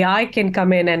that AI can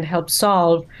come in and help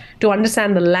solve, to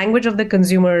understand the language of the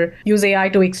consumer, use AI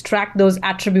to extract those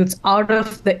attributes out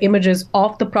of the images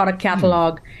of the product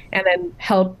catalog, and then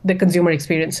help the consumer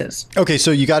experiences. Okay,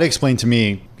 so you got to explain to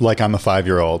me, like I'm a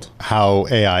 5-year-old, how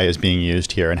AI is being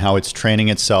used here and how it's training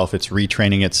itself, it's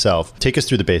retraining itself. Take us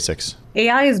through the basics.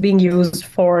 AI is being used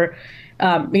for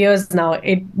years now.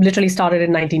 It literally started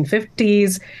in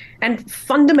 1950s. And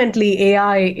fundamentally,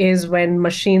 AI is when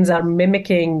machines are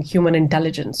mimicking human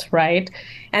intelligence, right?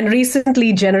 And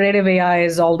recently, generative AI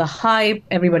is all the hype.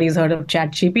 Everybody's heard of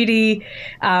ChatGPT.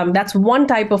 That's one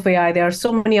type of AI. There are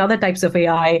so many other types of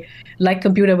AI, like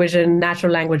computer vision,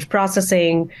 natural language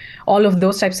processing, all of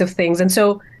those types of things. And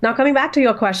so now, coming back to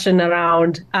your question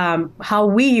around how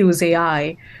we use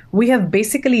AI, we have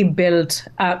basically built,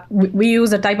 we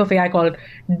use a type of AI called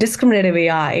discriminative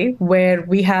AI, where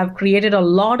we have created a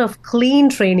lot of clean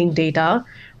training data,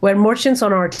 where merchants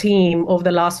on our team over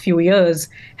the last few years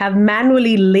have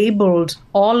manually labeled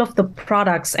all of the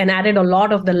products and added a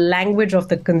lot of the language of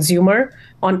the consumer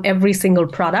on every single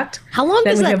product. How long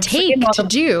does that take to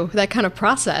do that kind of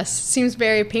process? Seems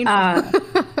very painful.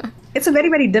 It's a very,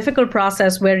 very difficult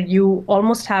process where you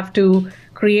almost have to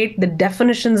create the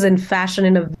definitions in fashion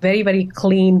in a very, very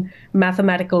clean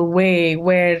mathematical way,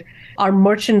 where our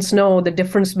merchants know the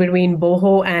difference between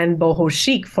boho and boho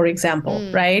chic, for example,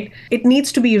 right? It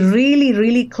needs to be really,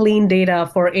 really clean data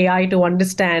for AI to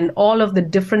understand all of the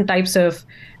different types of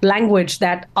language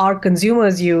that our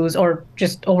consumers use, or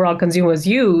just overall consumers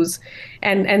use.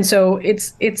 And so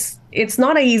it's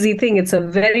not an easy thing. It's a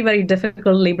very, very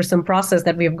difficult, laborsome process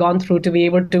that we have gone through to be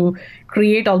able to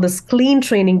create all this clean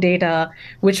training data,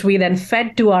 which we then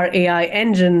fed to our AI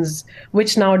engines,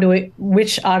 which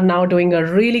are now doing a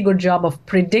really good job of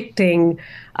predicting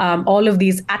all of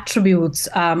these attributes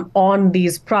on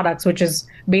these products, which is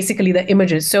basically the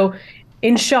images. So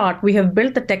in short, we have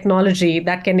built the technology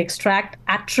that can extract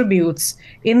attributes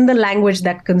in the language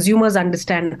that consumers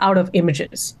understand out of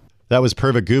images. That was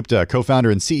Purva Gupta,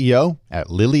 co-founder and CEO at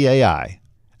Lily AI.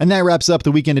 And that wraps up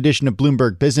the weekend edition of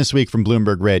Bloomberg Businessweek from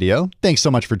Bloomberg Radio. Thanks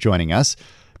so much for joining us.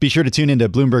 Be sure to tune into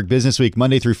Bloomberg Businessweek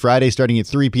Monday through Friday starting at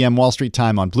 3 p.m. Wall Street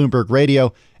time on Bloomberg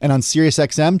Radio and on Sirius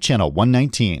XM channel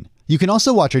 119. You can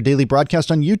also watch our daily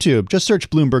broadcast on YouTube. Just search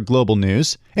Bloomberg Global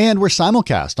News. And we're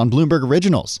simulcast on Bloomberg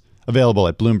Originals, available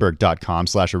at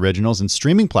Bloomberg.com/originals and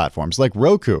streaming platforms like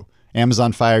Roku,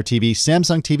 Amazon Fire TV,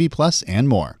 Samsung TV Plus, and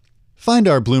more. Find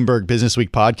our Bloomberg Businessweek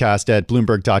podcast at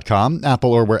Bloomberg.com,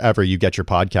 Apple, or wherever you get your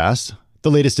podcasts. The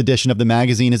latest edition of the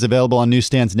magazine is available on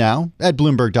newsstands now at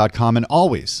Bloomberg.com and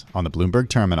always on the Bloomberg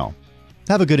terminal.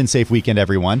 Have a good and safe weekend,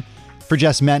 everyone. For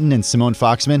Jess Menton and Simone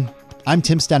Foxman, I'm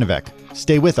Tim Stenovec.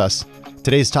 Stay with us.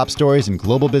 Today's top stories and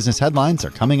global business headlines are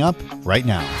coming up right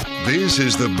now. This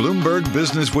is the Bloomberg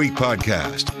Businessweek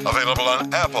podcast, available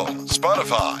on Apple,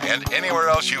 Spotify, and anywhere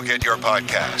else you get your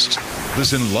podcasts.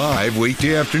 Listen live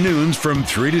weekday afternoons from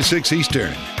 3 to 6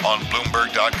 Eastern on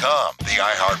Bloomberg.com, the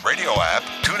iHeartRadio app,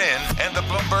 TuneIn, and the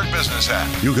Bloomberg Business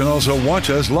App. You can also watch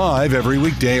us live every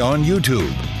weekday on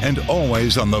YouTube and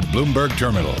always on the Bloomberg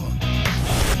terminal.